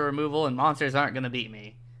monster removal, and monsters aren't going to beat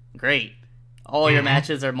me. Great. All your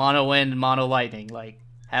matches are mono wind and mono lightning. Like,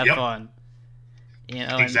 have fun.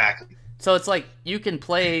 Exactly. So it's like, you can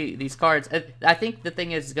play these cards. I think the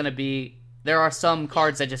thing is going to be... There are some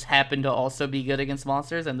cards that just happen to also be good against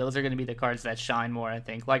monsters, and those are going to be the cards that shine more, I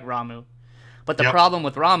think, like Ramu. But the problem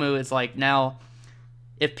with Ramu is, like, now,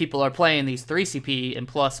 if people are playing these 3 CP and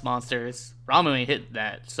plus monsters, Ramu ain't hitting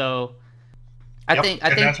that. So, I think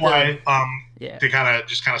that's why, to kind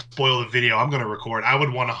of spoil the video I'm going to record, I would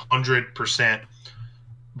 100%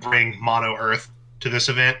 bring Mono Earth to this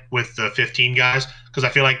event with the 15 guys, because I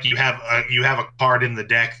feel like you have a card in the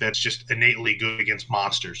deck that's just innately good against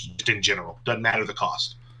monsters, just in general. Doesn't matter the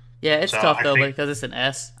cost. Yeah, it's tough though, because it's an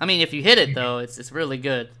S. I mean, if you hit it though, it's really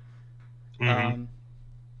good.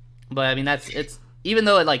 But I mean, it's even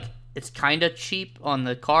though it's kind of cheap on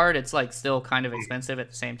the card, it's like still kind of expensive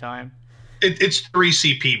at the same time. It's 3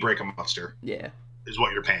 CP break a monster. Yeah, is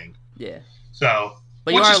what you're paying. Yeah. So,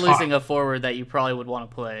 but you are losing a forward that you probably would want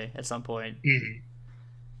to play at some point.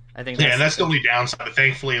 I think. And that's the only downside. But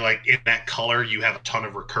thankfully, like, in that color, you have a ton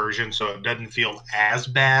of recursion, so it doesn't feel as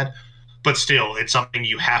bad. But still, it's something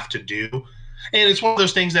you have to do, and it's one of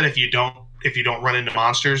those things that if you don't run into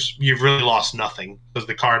monsters, you've really lost nothing, because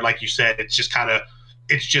the card, like you said, it just kind of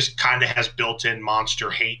has built-in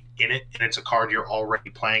monster hate in it, and it's a card you're already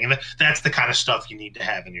playing, and that's the kind of stuff you need to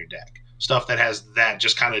have in your deck. Stuff that has that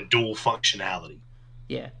just kind of dual functionality.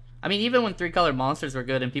 Yeah. I mean, even when 3-color monsters were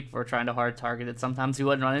good and people were trying to hard target it, sometimes you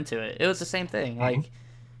wouldn't run into it. It was the same thing. Like,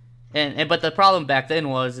 but the problem back then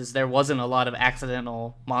was there wasn't a lot of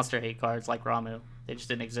accidental monster hate cards like Ramu. They just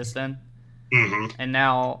didn't exist then. And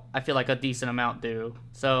now I feel like a decent amount do.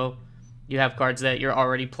 So you have cards that you're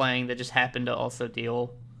already playing that just happen to also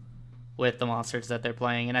deal with the monsters that they're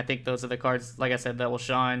playing, and I think those are the cards, like I said, that will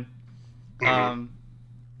shine.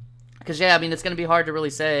 Because I mean, it's going to be hard to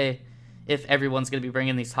really say if everyone's going to be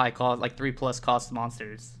bringing these high cost, like 3+ cost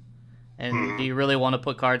monsters. And do you really want to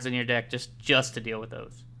put cards in your deck just to deal with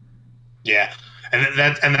those? Yeah, and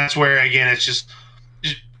that's where, again, it's just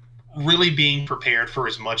really being prepared for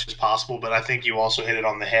as much as possible. But I think you also hit it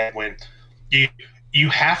on the head when you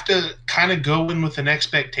have to kind of go in with an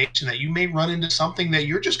expectation that you may run into something that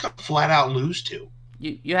you're just going to flat out lose to.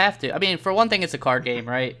 You have to. I mean, for one thing, it's a card game,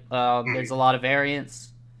 right? There's a lot of variance.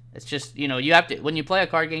 It's just, you have to, when you play a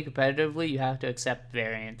card game competitively, you have to accept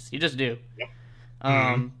variance. You just do.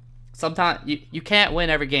 Sometimes you can't win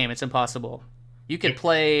every game. It's impossible. You can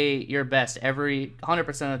play your best 100%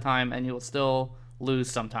 of the time, and you will still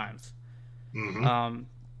lose sometimes.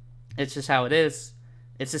 It's just how it is.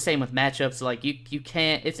 It's the same with matchups. Like, you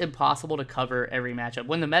can't, it's impossible to cover every matchup.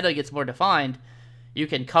 When the meta gets more defined, you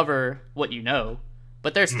can cover what you know,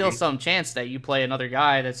 but there's still some chance that you play another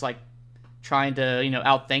guy that's like trying to,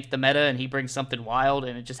 outthink the meta, and he brings something wild,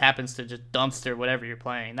 and it just happens to just dumpster whatever you're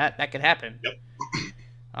playing. That could happen.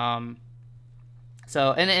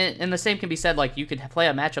 So, and the same can be said, like, you could play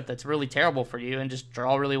a matchup that's really terrible for you and just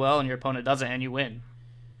draw really well, and your opponent doesn't, and you win.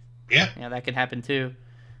 Yeah, that could happen too.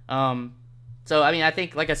 So, I mean, I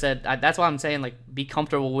think, like I said, that's why I'm saying, like, be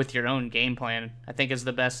comfortable with your own game plan, I think, is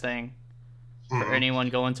the best thing for anyone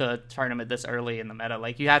going to a tournament this early in the meta.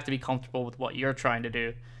 Like, you have to be comfortable with what you're trying to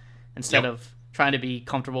do instead of trying to be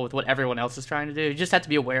comfortable with what everyone else is trying to do. You just have to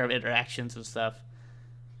be aware of interactions and stuff.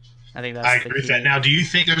 I think that's I agree with that. Now, do you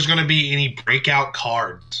think there's going to be any breakout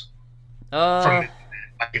cards From like,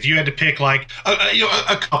 if you had to pick like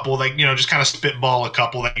a couple, like just kind of spitball a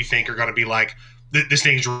couple that you think are going to be like this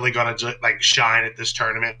thing's really going to like shine at this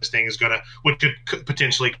tournament. This thing is going to what could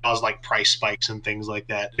potentially cause like price spikes and things like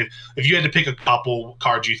that. If you had to pick a couple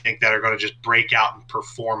cards you think that are going to just break out and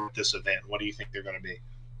perform at this event, what do you think they're going to be?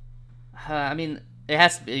 I mean, it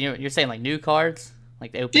has to be. You're saying like new cards,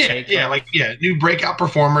 like the open cards? New breakout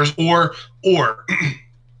performers or.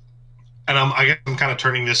 And I guess I'm kind of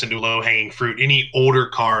turning this into low-hanging fruit. Any older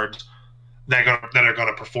cards that are going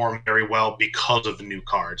to perform very well because of the new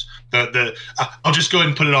cards. I'll just go ahead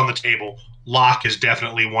and put it on the table. Locke is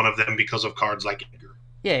definitely one of them because of cards like Edgar.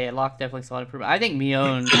 Yeah, Locke definitely saw an improvement. I think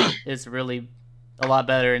Mion is really a lot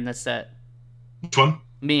better in this set. Which one?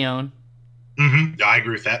 Mion. Mm-hmm. Yeah, I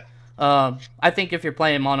agree with that. I think if you're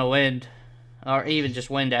playing mono wind, or even just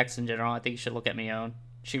wind decks in general, I think you should look at Mion.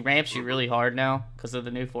 She ramps you really hard now because of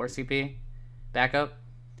the new 4CP backup,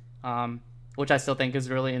 which I still think is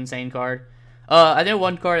a really insane card. I know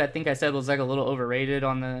one card I think I said was like a little overrated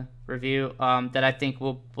on the review that I think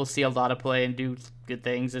we'll see a lot of play and do good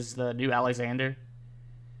things is the new Alexander.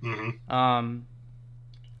 Mm-hmm.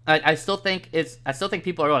 I still think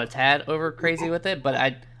people are going to tad over crazy with it, but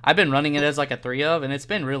I've been running it as like a 3 of, and it's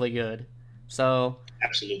been really good. So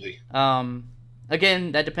absolutely.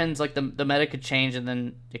 Again, that depends. Like the meta could change, and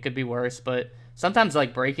then it could be worse. But sometimes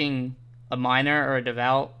like breaking a Miner or a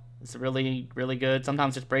Devout is really, really good.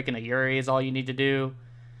 Sometimes just breaking a Yuri is all you need to do.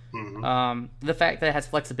 Mm-hmm. The fact that it has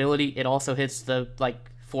flexibility, it also hits the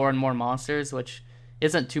like 4 and more monsters, which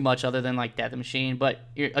isn't too much other than like Death Machine. But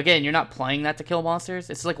you're not playing that to kill monsters.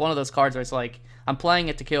 It's like one of those cards where it's like I'm playing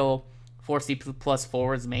it to kill 4C plus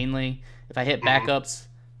forwards mainly. If I hit backups,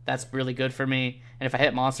 that's really good for me. And if I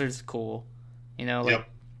hit monsters, cool. Yep.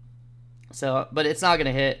 So, but it's not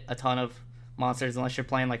gonna hit a ton of monsters unless you're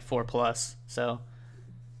playing like 4+. So,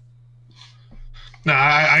 no,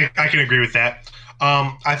 I can agree with that.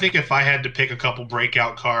 I think if I had to pick a couple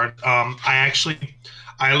breakout cards,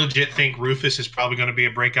 I legit think Rufus is probably going to be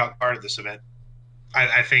a breakout card at this event.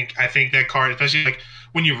 I think that card, especially like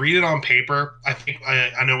when you read it on paper,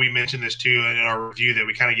 I know we mentioned this too in our review that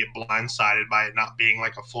we kind of get blindsided by it not being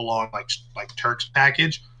like a full on like Turks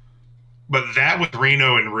package. But that with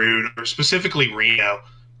Reno and Rude, or specifically Reno,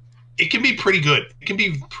 it can be pretty good. It can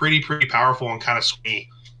be pretty powerful and kind of swingy.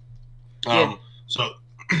 So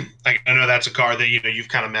I know that's a card that you've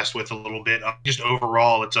kind of messed with a little bit. Just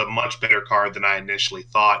overall, it's a much better card than I initially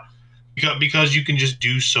thought because you can just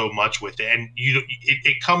do so much with it, and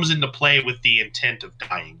it comes into play with the intent of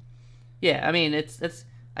dying. Yeah, I mean it's.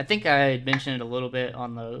 I think I mentioned it a little bit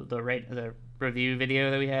on the review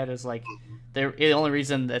video that we had. Is like the only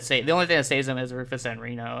thing that saves them is Rufus and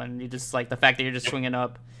Reno, and you just like the fact that you're just swinging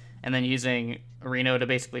up and then using Reno to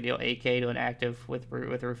basically deal 8k to an active with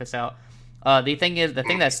Rufus out. The thing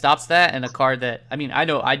that stops that, and a card that I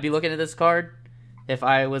know I'd be looking at this card if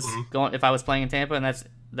I was playing in Tampa, and that's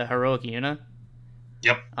the Heroic Yuna.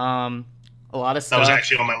 Yep. A lot of stuff. That was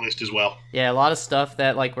actually on my list as well. Yeah, a lot of stuff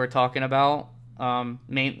that like we're talking about.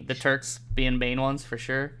 The Turks being main ones for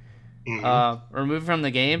sure. Removed from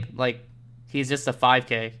the game, like he's just a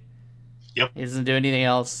 5k. Yep. He doesn't do anything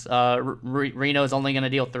else. Reno is only going to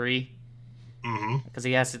deal 3. Because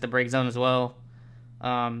he has to hit the break zone as well.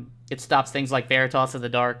 It stops things like Veritas of the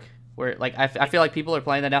Dark, where like I feel like people are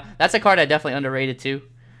playing that now. That's a card I definitely underrated too.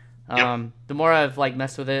 The more I've like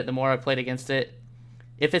messed with it, the more I've played against it.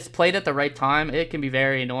 If it's played at the right time, it can be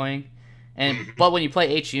very annoying. But when you play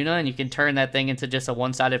H Yuna and you can turn that thing into just a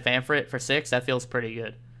one-sided Fanfrit for 6, that feels pretty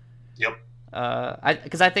good. Yep.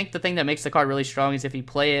 Because I think the thing that makes the card really strong is if you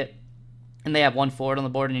play it and they have one forward on the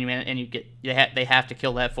board they have to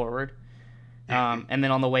kill that forward. And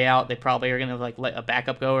then on the way out, they probably are going to like let a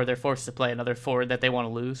backup go, or they're forced to play another forward that they want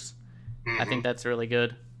to lose. I think that's really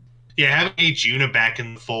good. Yeah, having H Yuna back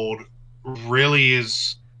in the fold really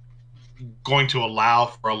is going to allow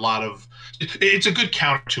for a lot of. It's a good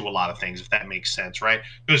counter to a lot of things, if that makes sense, right?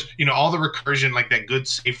 Because all the recursion, like that good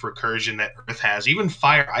safe recursion that Earth has, even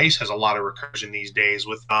Fire Ice has a lot of recursion these days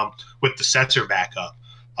with the Setzer backup.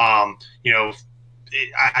 I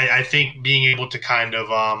think being able to kind of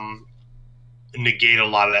negate a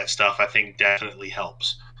lot of that stuff, I think definitely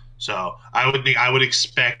helps. So I would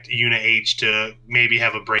expect Yuna H to maybe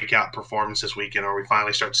have a breakout performance this weekend, or we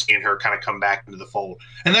finally start seeing her kind of come back into the fold.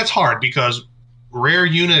 And that's hard because rare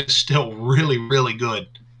Yuna is still really, really good.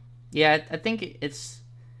 Yeah, I think it's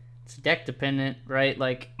deck dependent, right?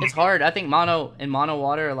 Like it's hard. I think mono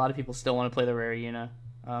water, a lot of people still want to play the rare Yuna,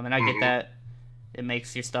 and I get that. It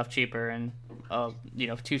makes your stuff cheaper, and 2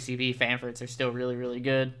 CV Fanfrits are still really, really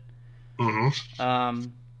good.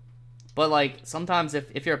 But like sometimes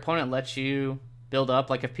if your opponent lets you build up,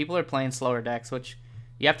 like if people are playing slower decks, which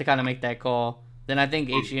you have to kind of make that call, then I think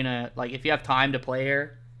H-Una, like if you have time to play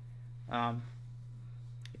her,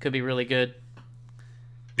 it could be really good.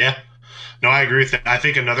 Yeah. No, I agree with that. I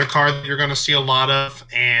think another card that you're going to see a lot of,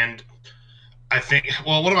 and I think,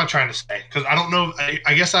 well, what am I trying to say? Because I don't know.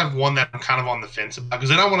 I guess I've one that I'm kind of on the fence about. Because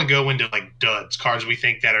then I want to go into like duds, cards we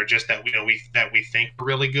think that are just that we think are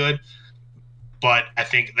really good, but I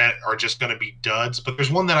think that are just going to be duds. But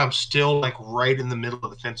there's one that I'm still like right in the middle of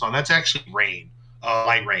the fence on. That's actually Rain,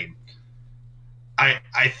 Light Rain.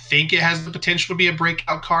 I think it has the potential to be a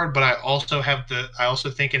breakout card, but I also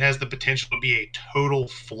think it has the potential to be a total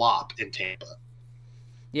flop in Tampa.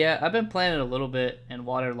 Yeah, I've been playing it a little bit in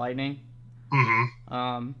Water Lightning.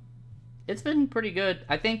 Mm-hmm. It's been pretty good.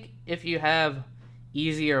 I think if you have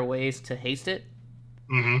easier ways to haste it,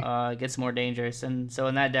 it gets more dangerous. And so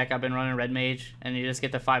in that deck, I've been running Red Mage, and you just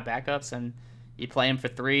get the 5 backups, and you play him for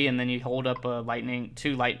 3, and then you hold up a Red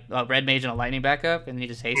Mage and a Lightning backup, and you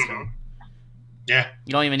just haste him. Yeah,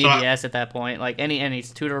 you don't even need the S at that point. Like and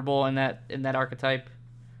he's tutorable in that archetype.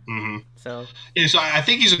 Mm-hmm. So I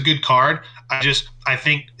think he's a good card. I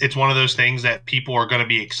think it's one of those things that people are going to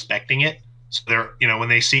be expecting it. So they're when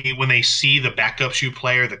they see the backups you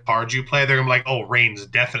play or the cards you play, they're gonna be like, oh, Rain's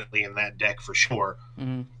definitely in that deck for sure.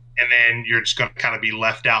 Mm-hmm. And then you're just gonna kind of be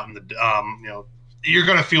left out in the you're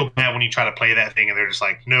gonna feel bad when you try to play that thing and they're just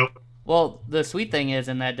like, nope. Well, the sweet thing is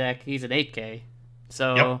in that deck he's an 8K,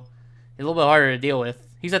 so. He's a little bit harder to deal with.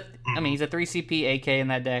 He's a 3 CP AK in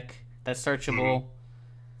that deck that's searchable,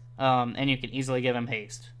 and you can easily give him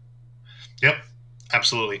haste. Yep,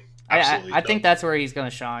 absolutely. I think that's where he's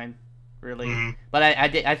gonna shine, really. Mm-hmm. But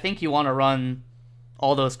I think you want to run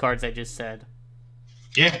all those cards I just said.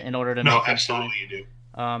 Yeah. In order to make him absolutely shine. You do.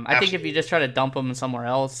 I think if you just try to dump him somewhere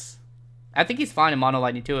else, I think he's fine in Mono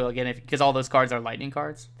Lightning too. Again, because all those cards are Lightning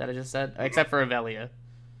cards that I just said, except for Avelia.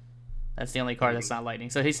 That's the only card that's not Lightning.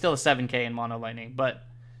 So he's still a 7K in Mono Lightning, but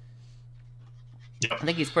I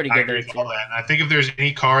think he's pretty good. I agree with all that. I think if there's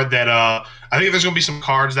any card that I think if there's going to be some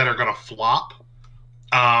cards that are going to flop,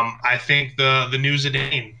 I think the new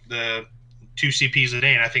Zidane, the 2 CP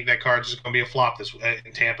Zidane, I think that card is going to be a flop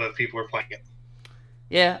in Tampa if people are playing it.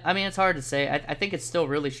 Yeah, I mean, it's hard to say. I think it's still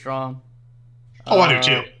really strong. I do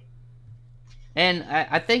too. And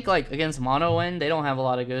I think, like, against Mono Wind, they don't have a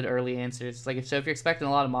lot of good early answers. Like, so if you're expecting a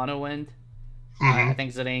lot of Mono Wind, I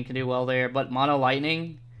think Zidane can do well there. But Mono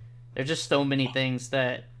Lightning, there's just so many things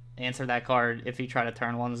that answer that card if you try to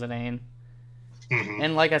turn 1 Zidane. Mm-hmm.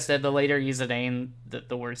 And like I said, the later you Zidane,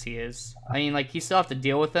 the worse he is. I mean, like, you still have to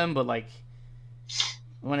deal with him, but, like,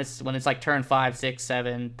 when it's like turn 5, 6,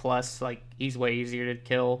 7 plus, like, he's way easier to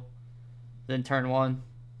kill than turn 1.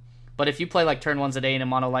 But if you play like turn 1 Zidane and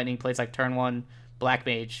Mono Lightning plays like turn 1 Black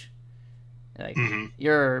Mage, like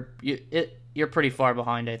you're pretty far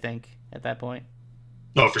behind, I think, at that point.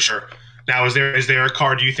 No, for sure. Now, is there a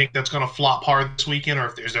card you think that's going to flop hard this weekend,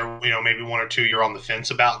 or is there maybe 1 or 2 you're on the fence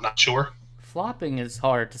about, not sure? Flopping is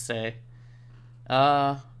hard to say.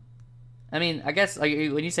 I mean, I guess like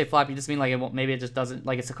when you say flop, you just mean like maybe it just doesn't,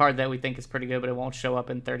 like it's a card that we think is pretty good, but it won't show up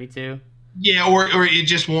in 32. Yeah, or it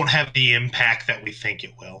just won't have the impact that we think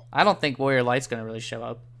it will. I don't think Warrior Light's going to really show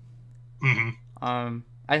up. Mm-hmm.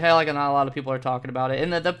 I feel like not a lot of people are talking about it.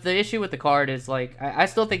 And the issue with the card is, like, I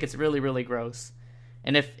still think it's really, really gross.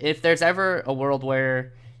 And if there's ever a world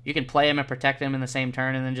where you can play him and protect him in the same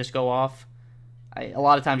turn and then just go off, a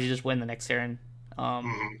lot of times you just win the next turn.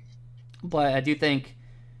 But I do think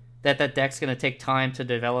that deck's going to take time to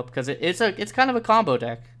develop because it's kind of a combo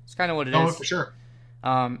deck. It's kind of what it is. Oh, for sure.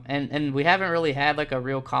 And we haven't really had like a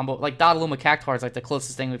real combo. Like Dodaluma Cactuar is like the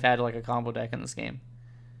closest thing we've had to like a combo deck in this game.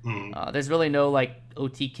 There's really no like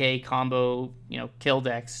OTK combo, kill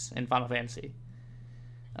decks in Final Fantasy.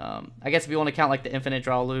 I guess if you want to count like the infinite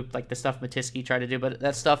draw loop, like the stuff Matiski tried to do, but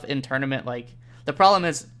that stuff in tournament, like the problem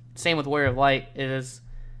is same with Warrior of Light is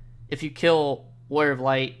if you kill Warrior of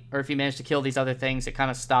Light or if you manage to kill these other things, it kind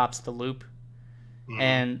of stops the loop,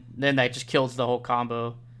 and then that just kills the whole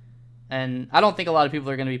combo. And I don't think a lot of people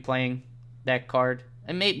are going to be playing that card.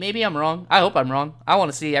 And maybe I'm wrong. I hope I'm wrong. I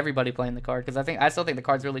want to see everybody playing the card because I still think the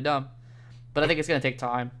card's really dumb. But I think it's going to take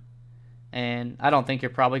time. And I don't think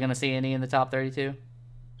you're probably going to see any in the top 32.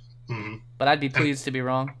 But I'd be pleased to be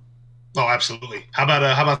wrong. Oh, absolutely. How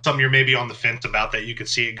about something you're maybe on the fence about that you could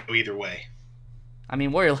see it go either way? I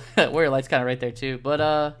mean, Warrior Light's kind of right there too. But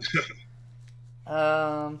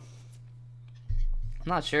I'm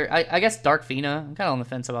not sure. I guess Dark Fina. I'm kind of on the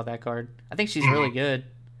fence about that card. I think she's really good.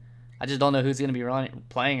 I just don't know who's going to be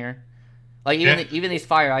playing her. Like even these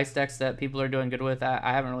Fire Ice decks that people are doing good with,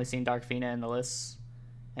 I haven't really seen Dark Fina in the lists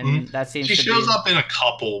and that seems. She shows up in a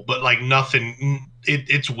couple, but like nothing.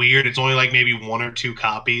 It's weird. It's only like maybe 1 or 2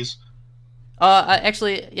 copies.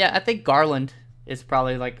 Actually, yeah, I think Garland is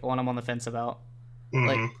probably like one I'm on the fence about.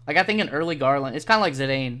 Like I think an early Garland, it's kind of like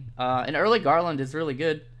Zidane. An early Garland is really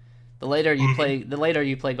good. The later you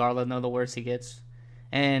play Garland, though, the worse he gets,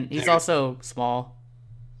 and he's also small.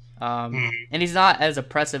 And he's not as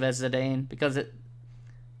oppressive as Zidane because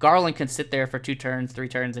Garland can sit there for 2 turns, 3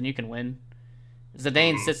 turns, and you can win.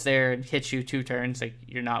 Zidane sits there and hits you 2 turns, like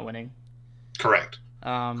you're not winning. Correct.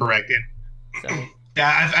 Correct. So.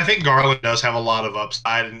 Yeah, I think Garland does have a lot of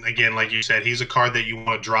upside, and again, like you said, he's a card that you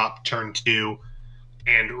want to drop turn 2,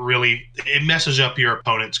 and really it messes up your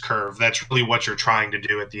opponent's curve. That's really what you're trying to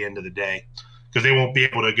do at the end of the day, because they won't be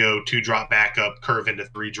able to go 2 drop back up, curve into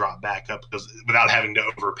 3 drop back up, because without having to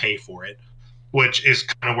overpay for it, which is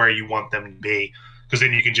kind of where you want them to be, because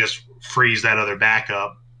then you can just freeze that other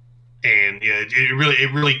backup, and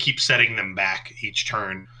it really keeps setting them back each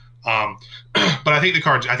turn. But I think the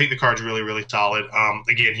card's really, really solid.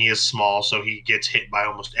 Again, he is small, so he gets hit by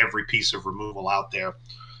almost every piece of removal out there.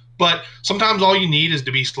 But sometimes all you need is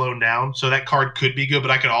to be slowed down, so that card could be good,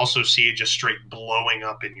 but I could also see it just straight blowing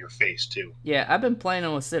up in your face, too. Yeah, I've been playing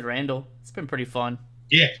him with Sid Randall. It's been pretty fun.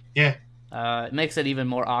 Yeah. It makes it even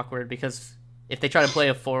more awkward, because if they try to play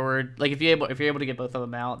a forward, like if you're able to get both of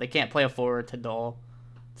them out, they can't play a forward to Dull,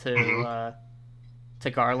 to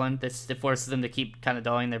Garland. It forces them to keep kind of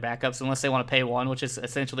dulling their backups unless they want to pay 1, which is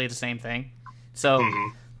essentially the same thing. So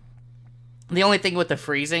the only thing with the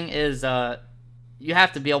freezing is you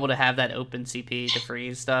have to be able to have that open CP to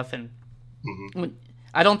freeze stuff, and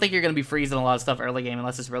I don't think you're going to be freezing a lot of stuff early game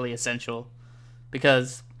unless it's really essential,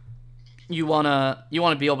 because you wanna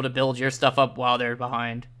be able to build your stuff up while they're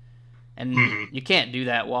behind, and you can't do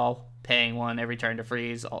that while paying 1 every turn to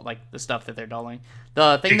freeze like the stuff that they're dulling.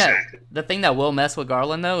 The thing that will mess with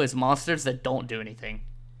Garland, though, is monsters that don't do anything.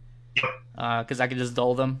 Because I can just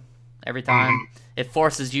dull them every time. It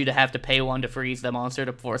forces you to have to pay 1 to freeze the monster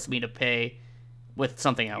to force me to pay with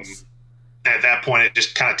something else. At that point, it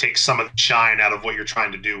just kind of takes some of the shine out of what you're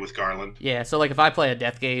trying to do with Garland. Yeah, so like if I play a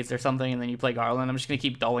Death Gaze or something and then you play Garland, I'm just going to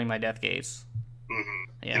keep dulling my Death Gaze.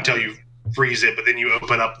 Until you freeze it, but then you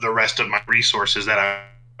open up the rest of my resources that I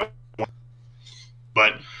want.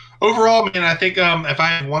 But overall, man, I think if I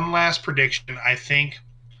have one last prediction, I think,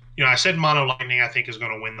 I said Mono Lightning, I think, is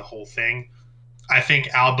going to win the whole thing. I think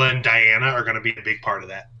Alba and Diana are going to be a big part of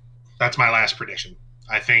that. That's my last prediction.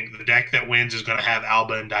 I think the deck that wins is going to have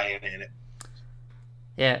Alba and Diana in it.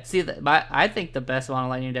 Yeah, see, I think the best Mono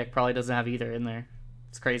Lightning deck probably doesn't have either in there.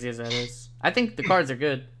 As crazy as that is. I think the cards are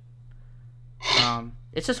good.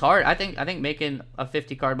 It's just hard. I think making a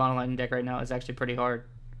 50-card Mono Lightning deck right now is actually pretty hard.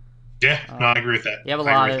 Yeah, no, I agree with that. You have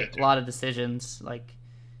a lot of decisions, like,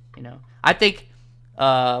 I think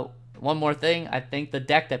one more thing. I think the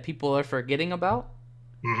deck that people are forgetting about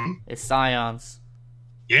is Scions.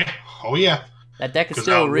 Yeah. Oh yeah. That deck is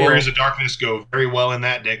still real. Warriors of Darkness go very well in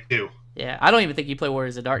that deck too. Yeah, I don't even think you play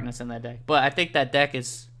Warriors of Darkness in that deck, but I think that deck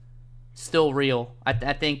is still real. I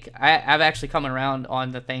think I've actually come around on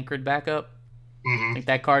the Thancred backup. I think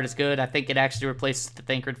that card is good. I think it actually replaces the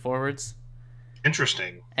Thancred forwards.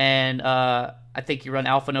 Interesting. And I think you run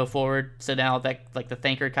Alphino forward, so now that like the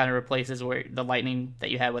Thancred kind of replaces where the Lightning that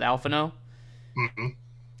you had with Alphino.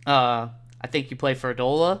 I think you play for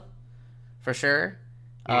Adola, for sure.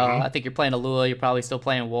 I think you're playing Alua. You're probably still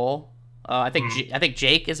playing Wool. I think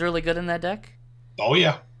Jake is really good in that deck. Oh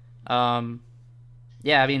yeah.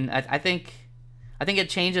 Yeah. I mean, I think it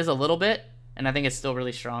changes a little bit, and I think it's still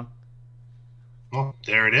really strong. Well,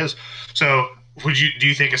 there it is. So, do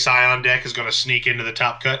you think a Scion deck is going to sneak into the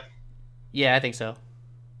top cut? Yeah, I think so.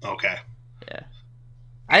 Okay. Yeah.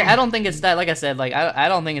 I don't think it's that. Like I said, I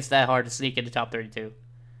don't think it's that hard to sneak into top 32.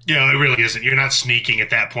 Yeah, it really isn't. You're not sneaking at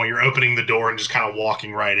that point. You're opening the door and just kind of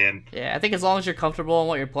walking right in. Yeah, I think as long as you're comfortable in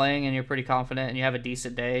what you're playing and you're pretty confident and you have a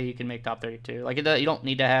decent day, you can make top 32. Like, you don't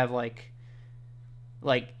need to have, like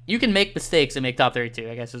you can make mistakes and make top 32,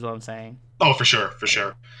 I guess is what I'm saying. Oh, for sure.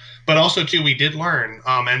 But also, too, we did learn,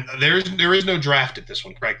 and there is no draft at this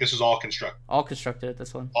one, correct? This is all constructed. All constructed at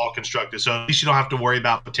this one. All constructed. So at least you don't have to worry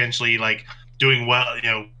about potentially, like, doing well,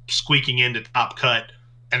 squeaking into top cut,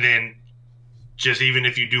 and then just even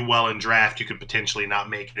if you do well in draft, you could potentially not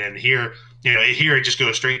make it in. Here it just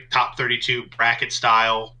goes straight top 32 bracket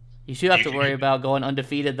style. You should have to worry about going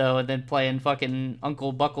undefeated, though, and then playing fucking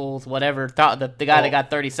Uncle Buckles, whatever, the guy that got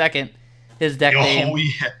 32nd, his deck name. Oh,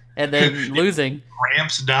 yeah. And then losing.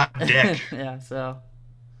 Gramps.deck. Yeah, so.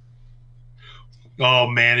 Oh,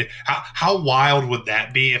 man. How wild would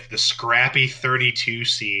that be if the scrappy 32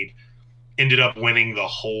 seed ended up winning the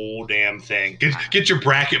whole damn thing. Get your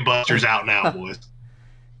bracket busters out now, boys.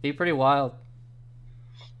 Be pretty wild.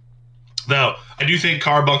 Though I do think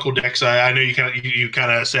carbuncle decks. I know you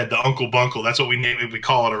kind of said the Uncle Bunkle. That's what we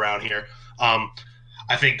call it around here.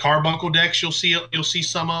 I think carbuncle decks you'll see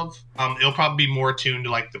some of. It'll probably be more attuned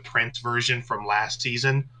to like the Prince version from last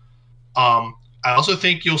season. I also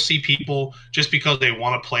think you'll see people, just because they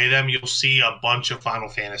want to play them, you'll see a bunch of Final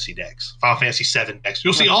Fantasy decks, Final Fantasy 7 decks.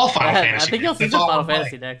 You'll see all Final Fantasy decks. I think you'll see some Final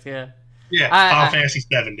Fantasy decks, yeah. Yeah, Final Fantasy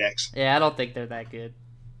 7 decks. Yeah, I don't think they're that good,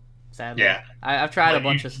 sadly. Yeah. I've tried a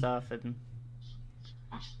bunch of stuff, and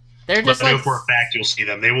they're just but I know for a fact you'll see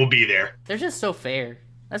them. They will be there. They're just so fair.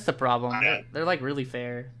 That's the problem. They're like really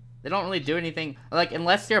fair. They don't really do anything. Like,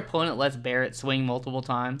 unless your opponent lets Barrett swing multiple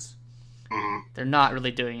times, they're not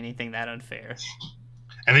really doing anything that unfair.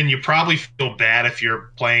 And then you probably feel bad if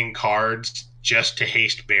you're playing cards just to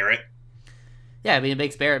haste Barrett. Yeah, I mean, it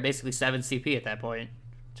makes Barrett basically 7 CP at that point.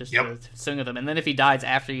 Just to swing with him. And then if he dies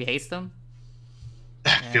after you haste him...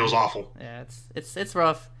 feels awful. Yeah, it's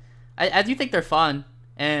rough. I do think they're fun,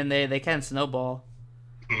 and they can snowball.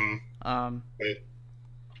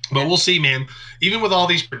 But we'll see, man. Even with all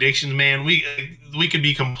these predictions, man, we could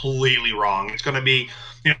be completely wrong. It's going to be,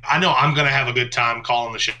 I know I'm going to have a good time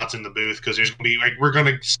calling the shots in the booth, because there's going to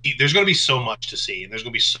be there's going to be so much to see, and there's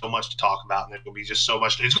going to be so much to talk about, and there's going to be just so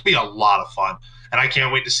much. It's going to be a lot of fun, and I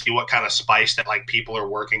can't wait to see what kind of spice that like people are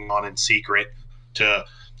working on in secret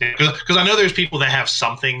because I know there's people that have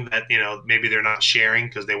something that maybe they're not sharing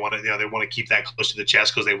because they want to they want to keep that close to the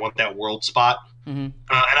chest because they want that world spot, and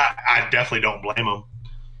I definitely don't blame them.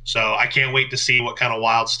 So I can't wait to see what kind of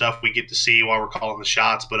wild stuff we get to see while we're calling the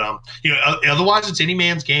shots. But otherwise it's any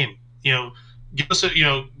man's game. Give us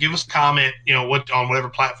a comment. On whatever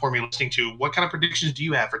platform you're listening to. What kind of predictions do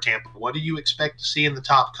you have for Tampa? What do you expect to see in the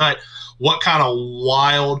top cut? What kind of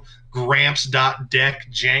wild Gramps.deck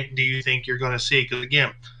jank do you think you're going to see? Because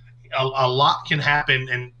again, a lot can happen,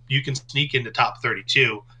 and you can sneak into top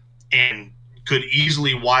 32 and could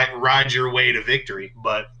easily ride your way to victory.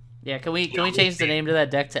 But yeah, can we change the name to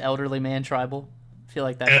that deck to Elderly Man Tribal? I feel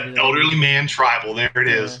like that. Elderly Man Tribal. There it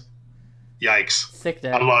is. Yikes! Sick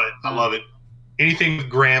deck. I love it. I love it. Anything with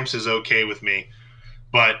Gramps is okay with me.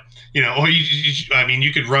 But or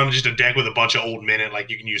you could run just a deck with a bunch of old minute. Like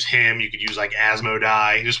you can use him. You could use like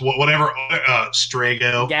Asmodai. Just whatever.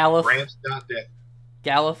 Strago. Gallif. Gramps.deck.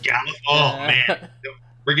 Gallif. Oh man,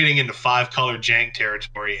 we're getting into 5-color jank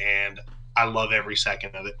territory, and I love every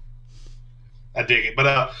second of it. I dig it.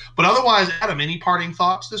 But otherwise, Adam, any parting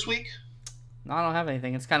thoughts this week? No, I don't have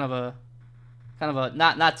anything. It's kind of a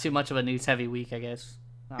not too much of a news heavy week, I guess.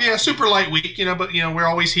 Yeah, super light week, but we're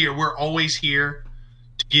always here. We're always here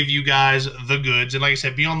to give you guys the goods. And like I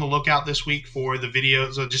said, be on the lookout this week for the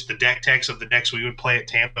videos of just the deck techs of the decks we would play at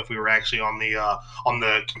Tampa if we were actually on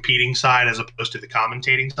the competing side as opposed to the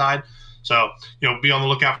commentating side. So, be on the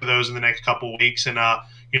lookout for those in the next couple weeks. And I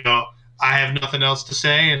have nothing else to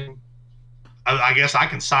say, and I guess I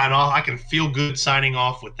can sign off. I can feel good signing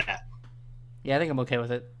off with that. Yeah, I think I'm okay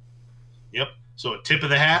with it. Yep. So a tip of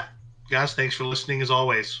the hat. Guys, thanks for listening as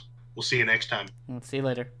always. We'll see you next time. See you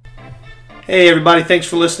later. Hey, everybody. Thanks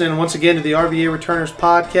for listening once again to the RVA Returners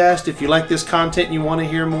podcast. If you like this content and you want to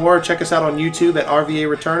hear more, check us out on YouTube at RVA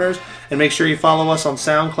Returners, and make sure you follow us on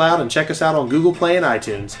SoundCloud and check us out on Google Play and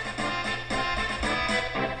iTunes.